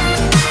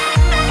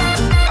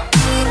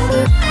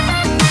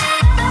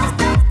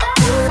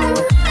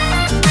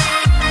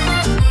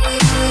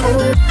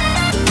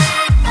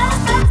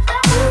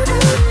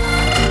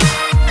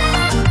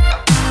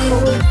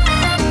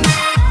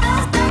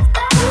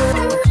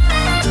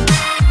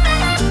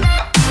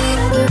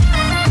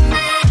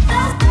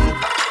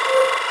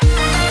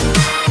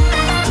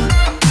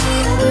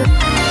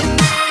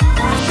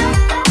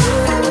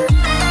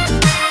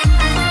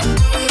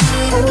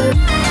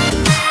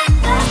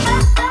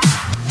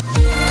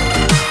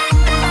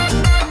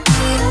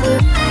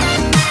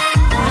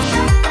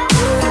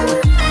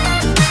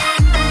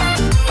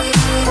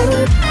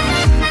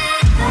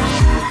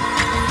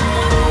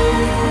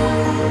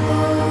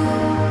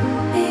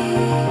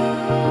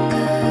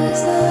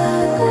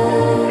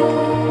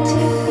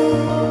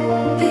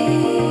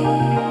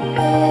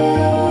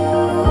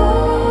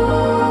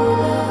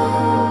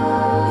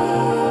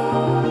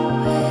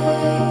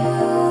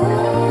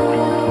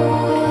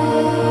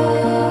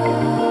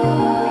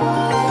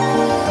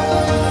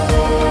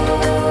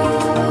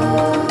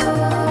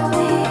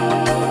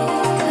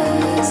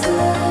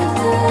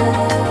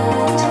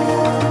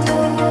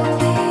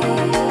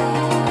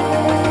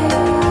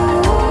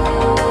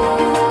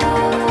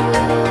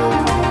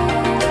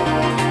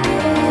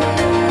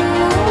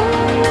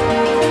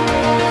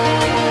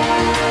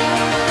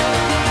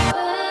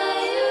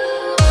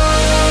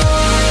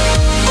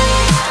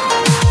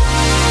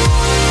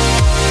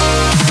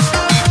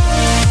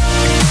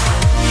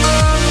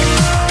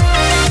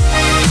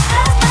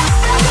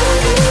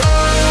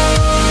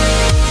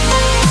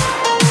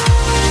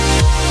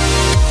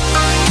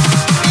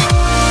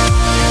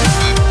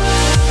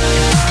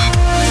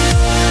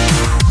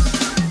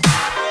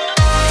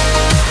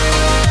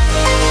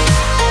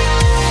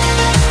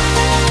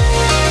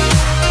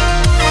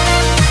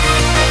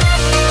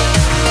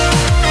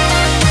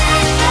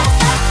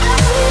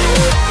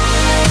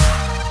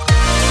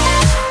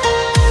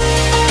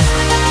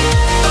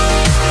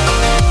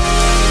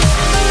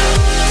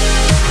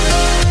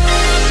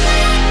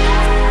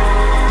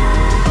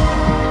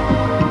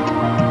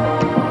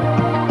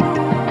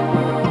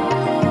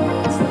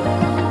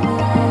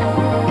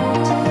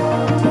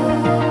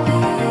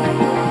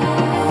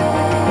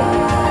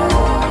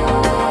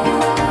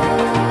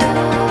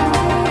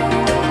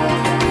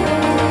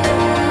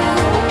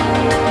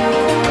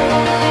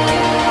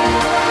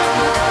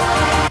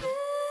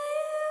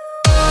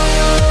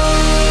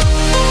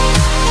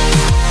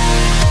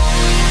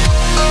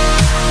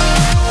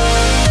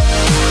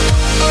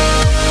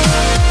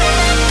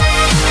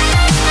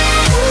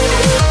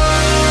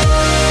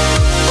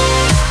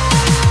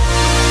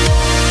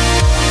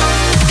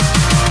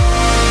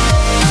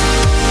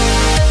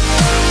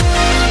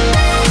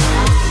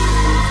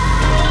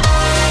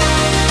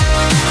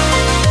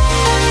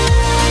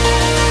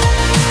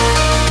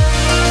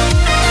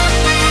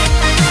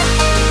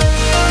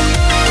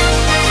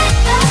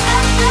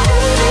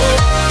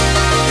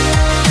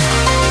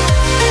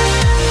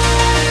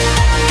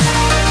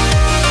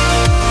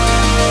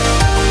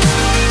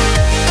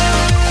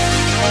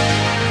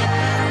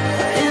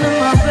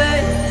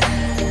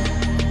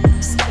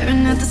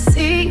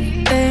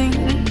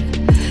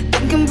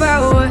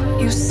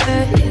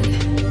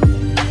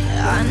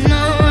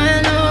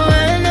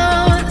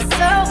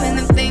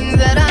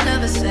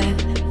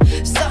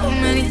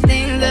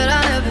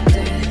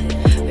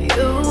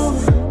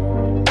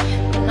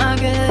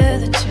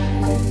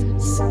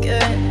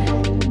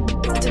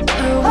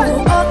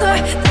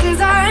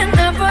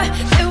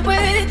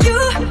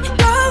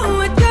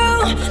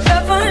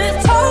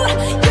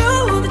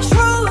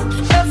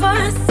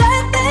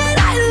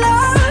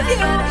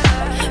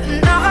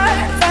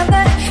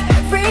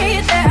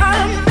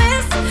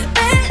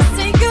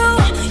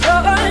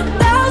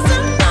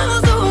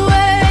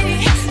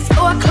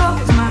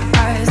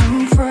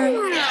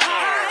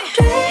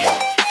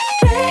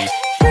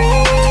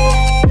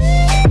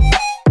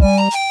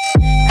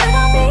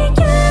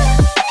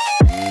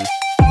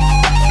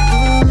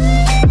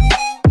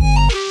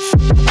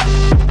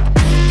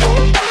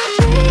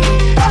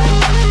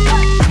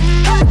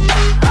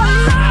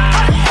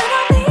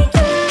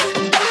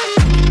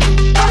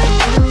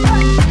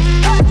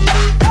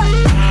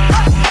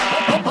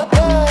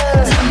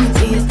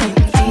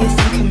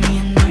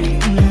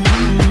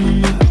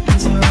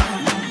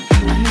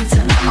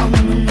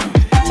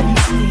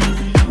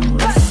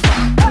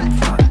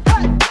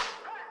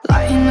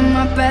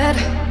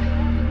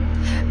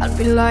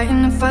 be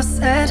lying if I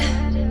said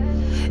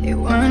you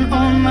weren't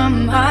on my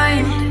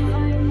mind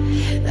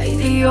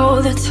lately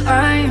all the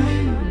time.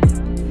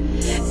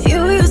 You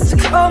used to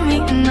call me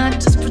and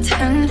I'd just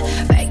pretend,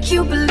 make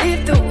you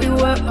believe that we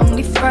were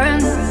only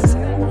friends.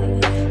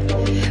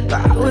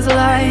 But I was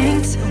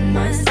lying to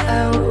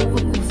myself,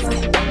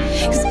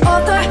 'cause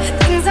all the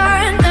things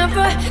I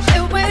never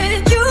did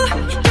with you,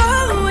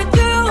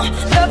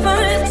 never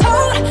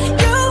told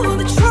you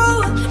the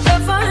truth,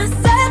 never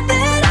said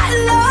that I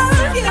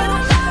love you.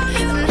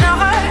 And now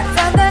I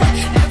find that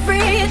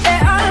every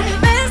day I'm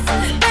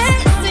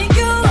missing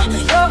you.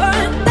 You're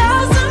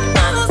 1,000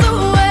 miles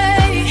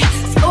away,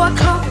 so I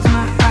close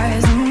my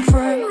eyes and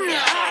pray.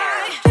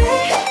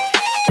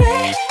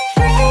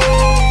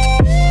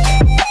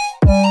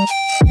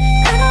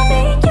 And I'll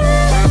be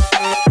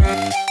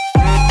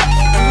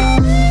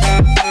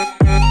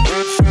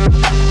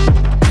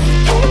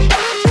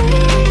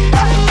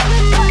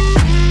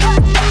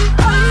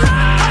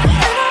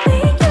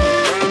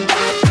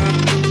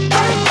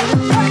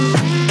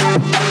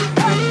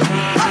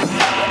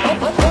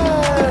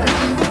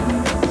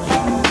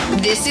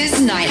This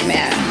is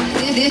Nightmare.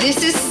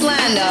 This is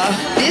Slander.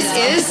 This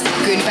is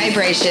Good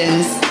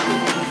Vibrations.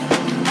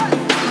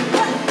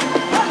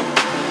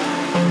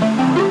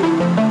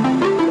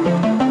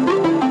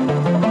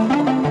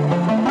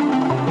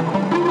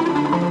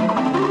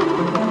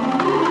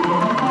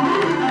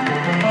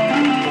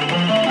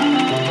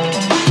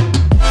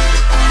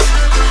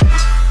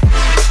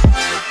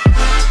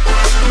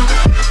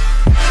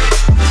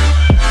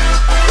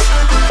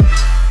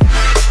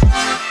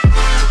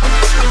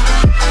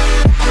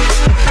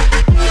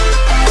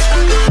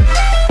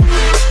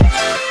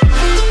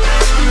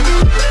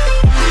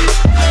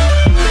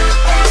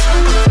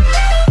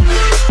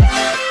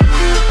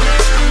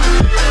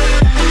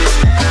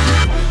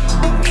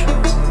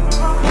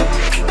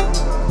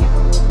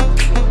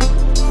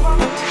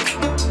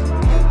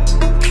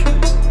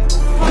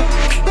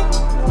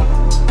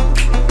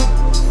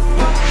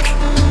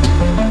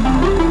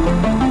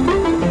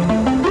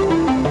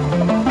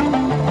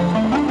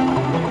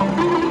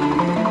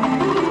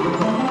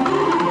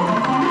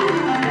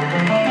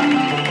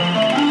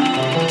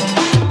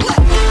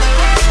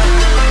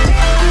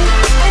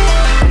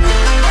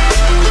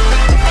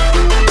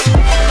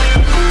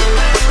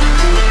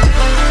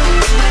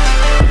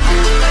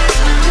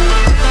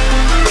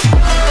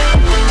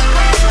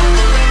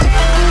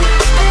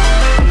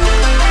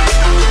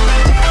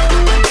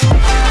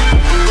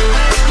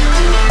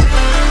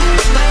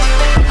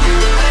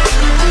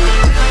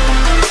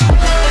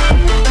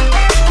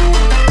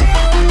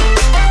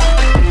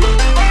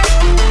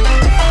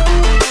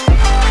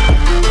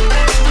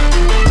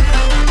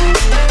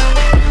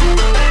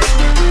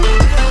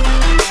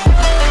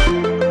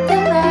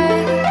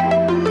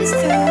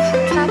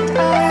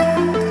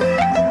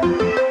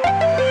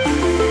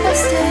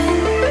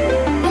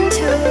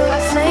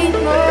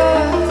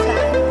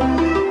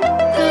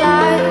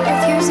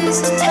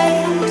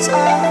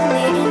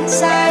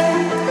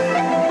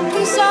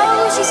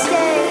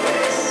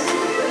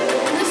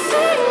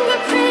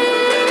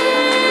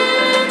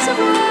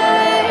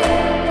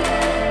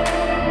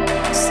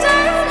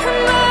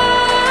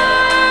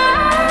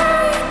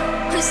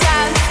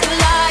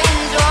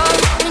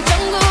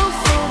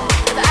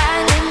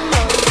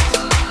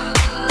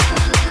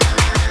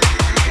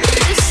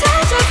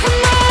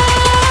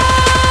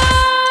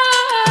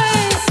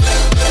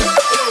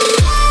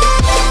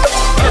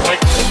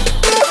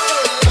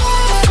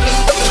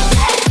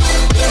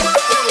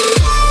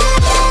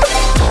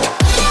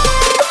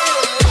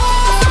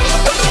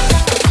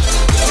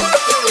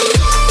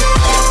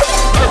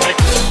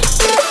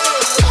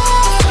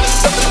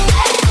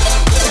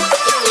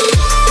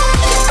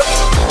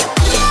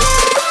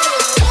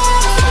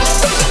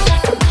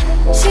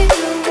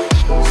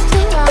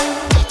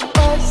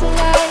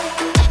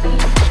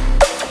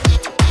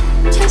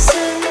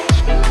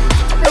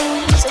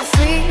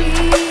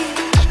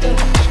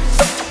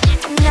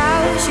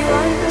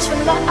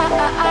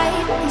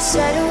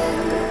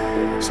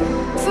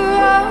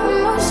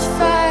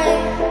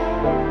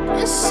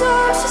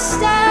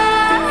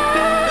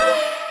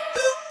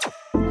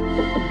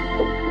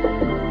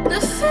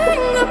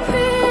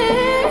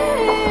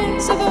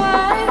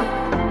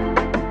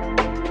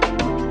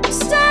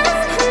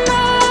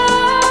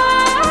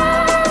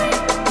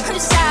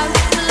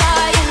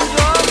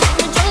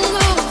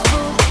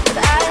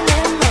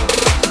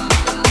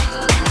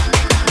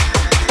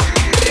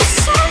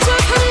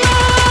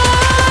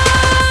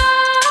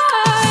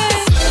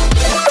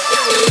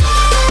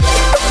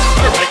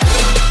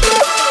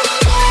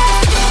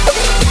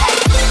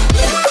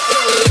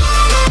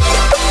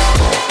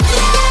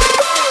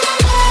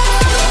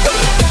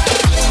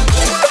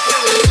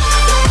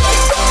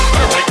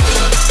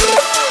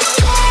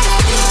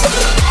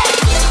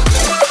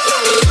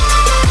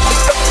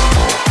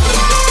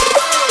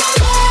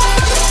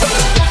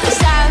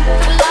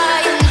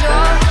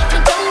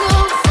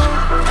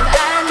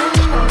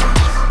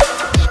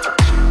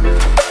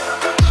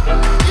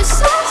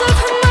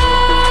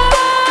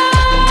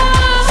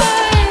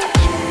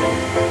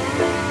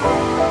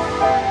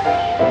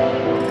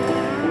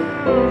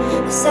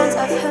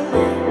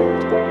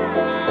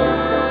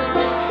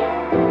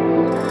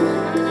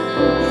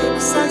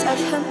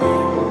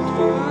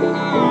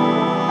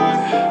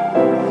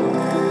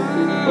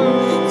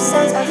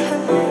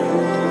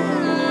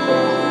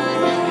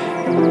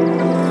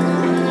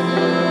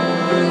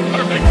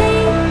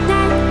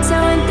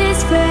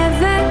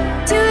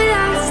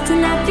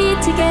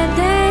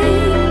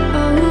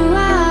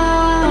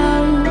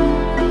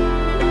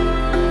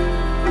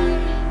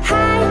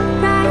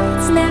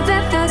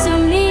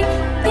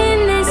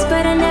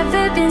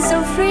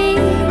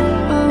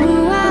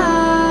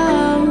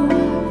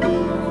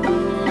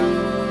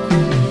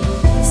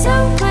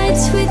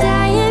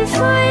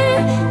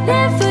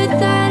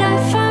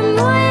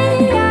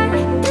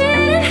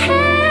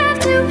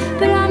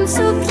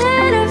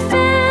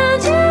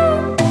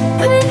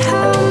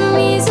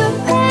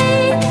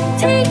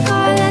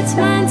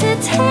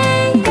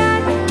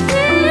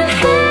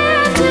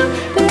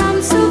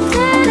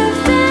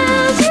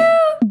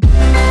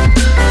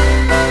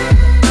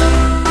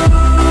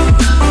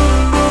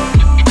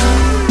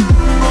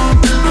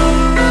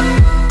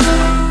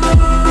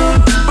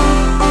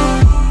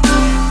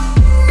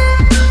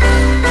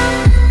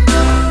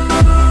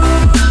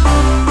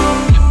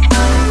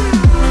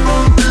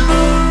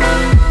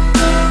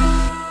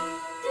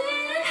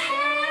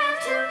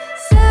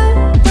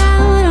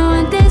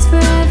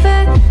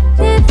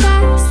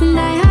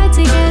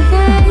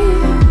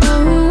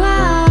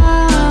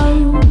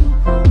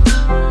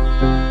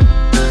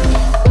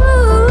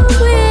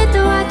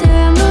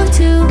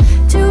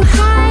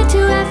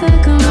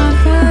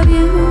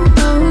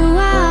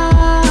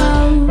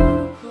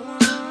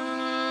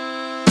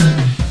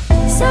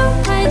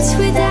 nights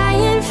we're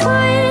dying for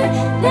you.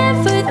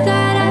 Never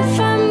thought I'd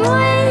find my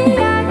way.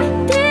 I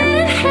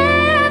didn't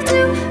have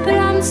to, but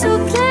I'm so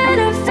glad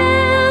I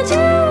found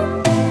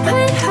you.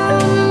 Put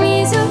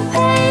homies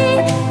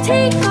away,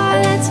 take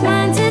all that's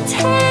mine to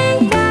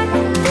take. I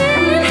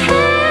didn't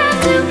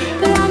have to,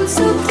 but I'm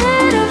so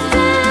glad I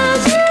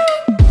found you.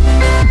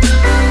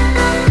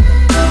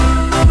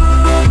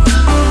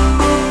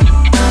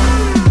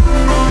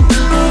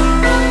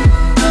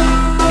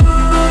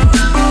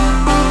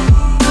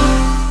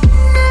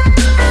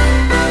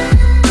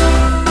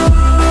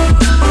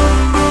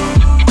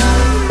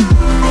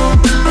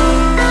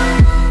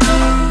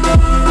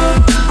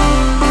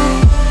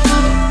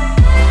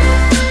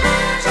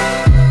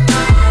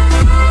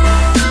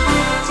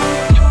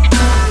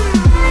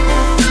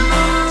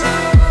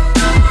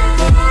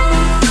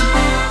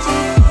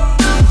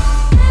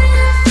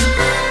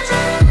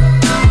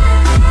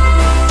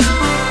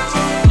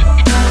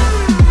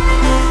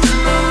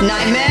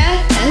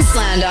 Nightmare and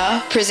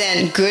Slander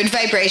present Good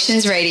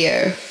Vibrations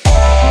Radio.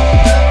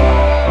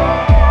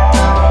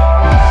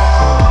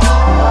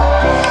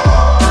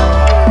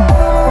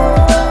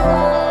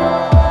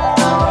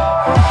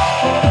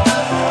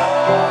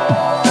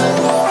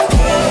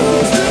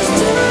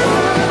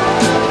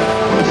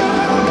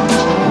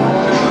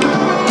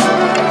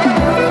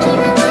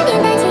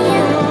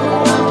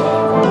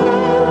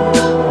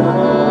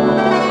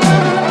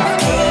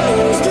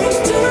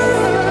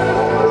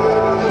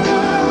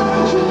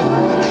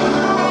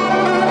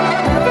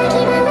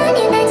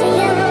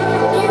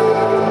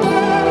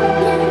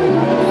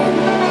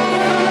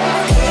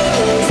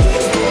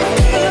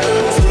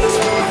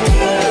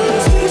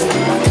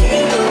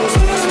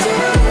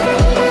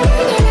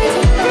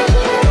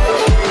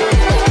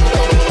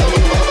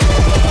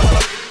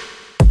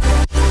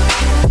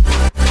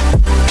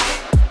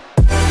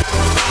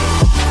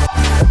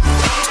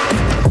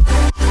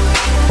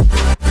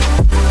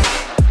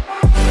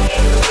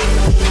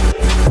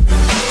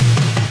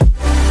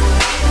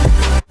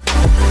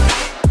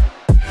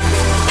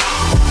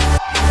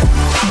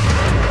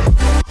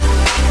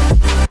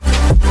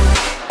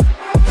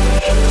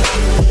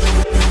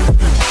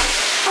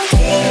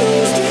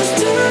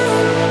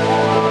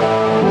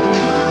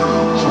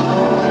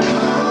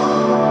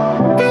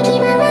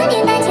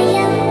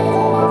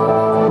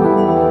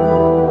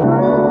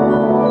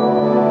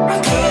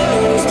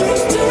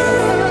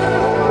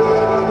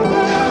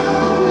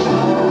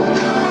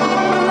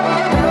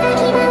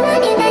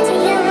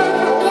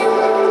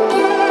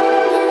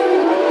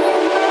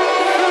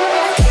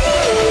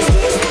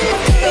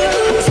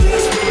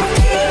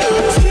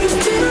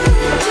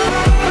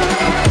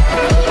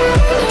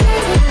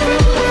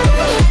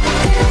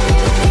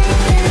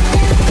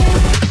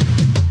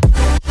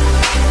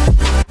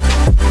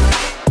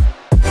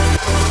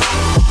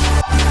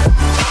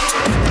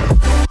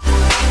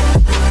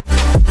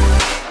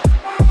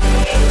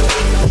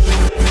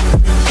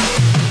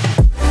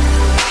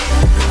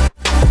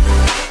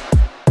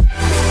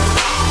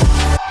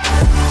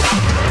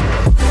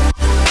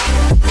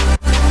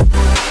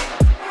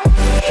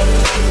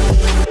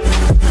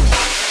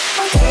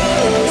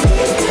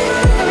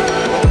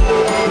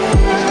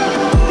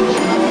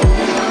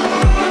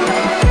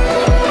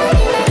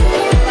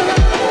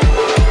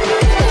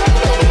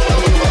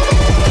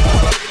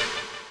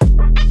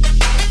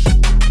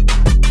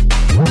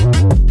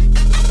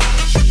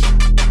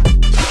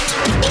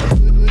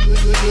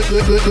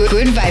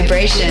 Good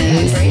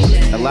Vibrations.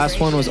 That last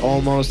one was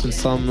Almost and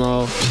Some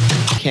Low.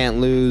 Can't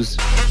Lose.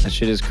 That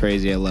shit is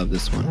crazy. I love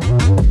this one.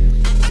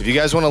 If you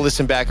guys want to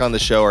listen back on the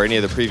show or any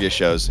of the previous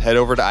shows, head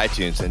over to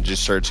iTunes and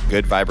just search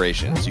Good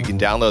Vibrations. You can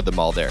download them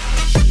all there.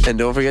 And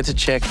don't forget to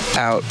check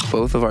out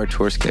both of our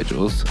tour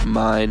schedules.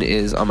 Mine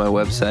is on my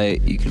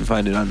website. You can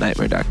find it on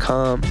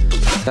nightmare.com,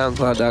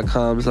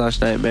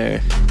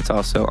 soundcloud.com/nightmare. It's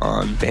also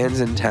on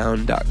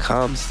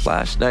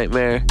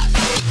bandsintown.com/nightmare.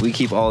 We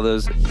keep all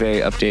those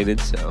very updated,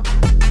 so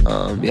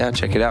yeah,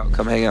 check it out.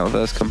 Come hang out with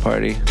us, come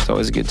party. It's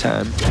always a good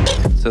time.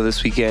 So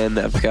this weekend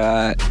I've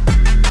got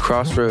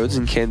Crossroads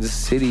in Kansas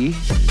City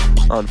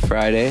on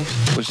Friday,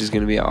 which is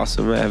going to be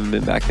awesome. I haven't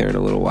been back there in a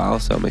little while,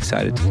 so I'm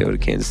excited to go to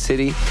Kansas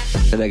City.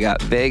 Then I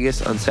got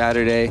Vegas on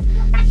Saturday.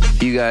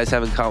 If you guys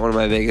haven't caught one of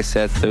my Vegas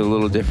sets, they're a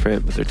little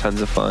different, but they're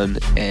tons of fun,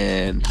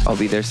 and I'll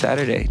be there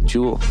Saturday.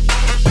 Jewel.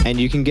 And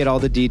you can get all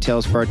the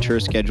details for our tour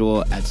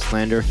schedule at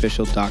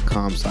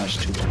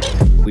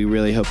slanderofficial.com/tour. We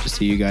really hope to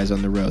see you guys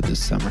on the road this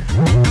summer.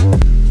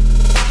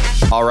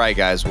 All right,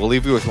 guys, we'll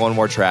leave you with one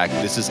more track.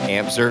 This is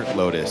Amster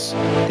Lotus.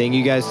 Thank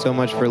you guys so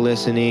much for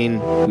listening.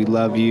 We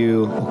love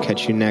you. We'll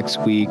catch you next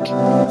week.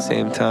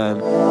 Same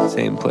time,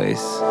 same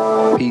place.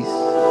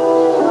 Peace.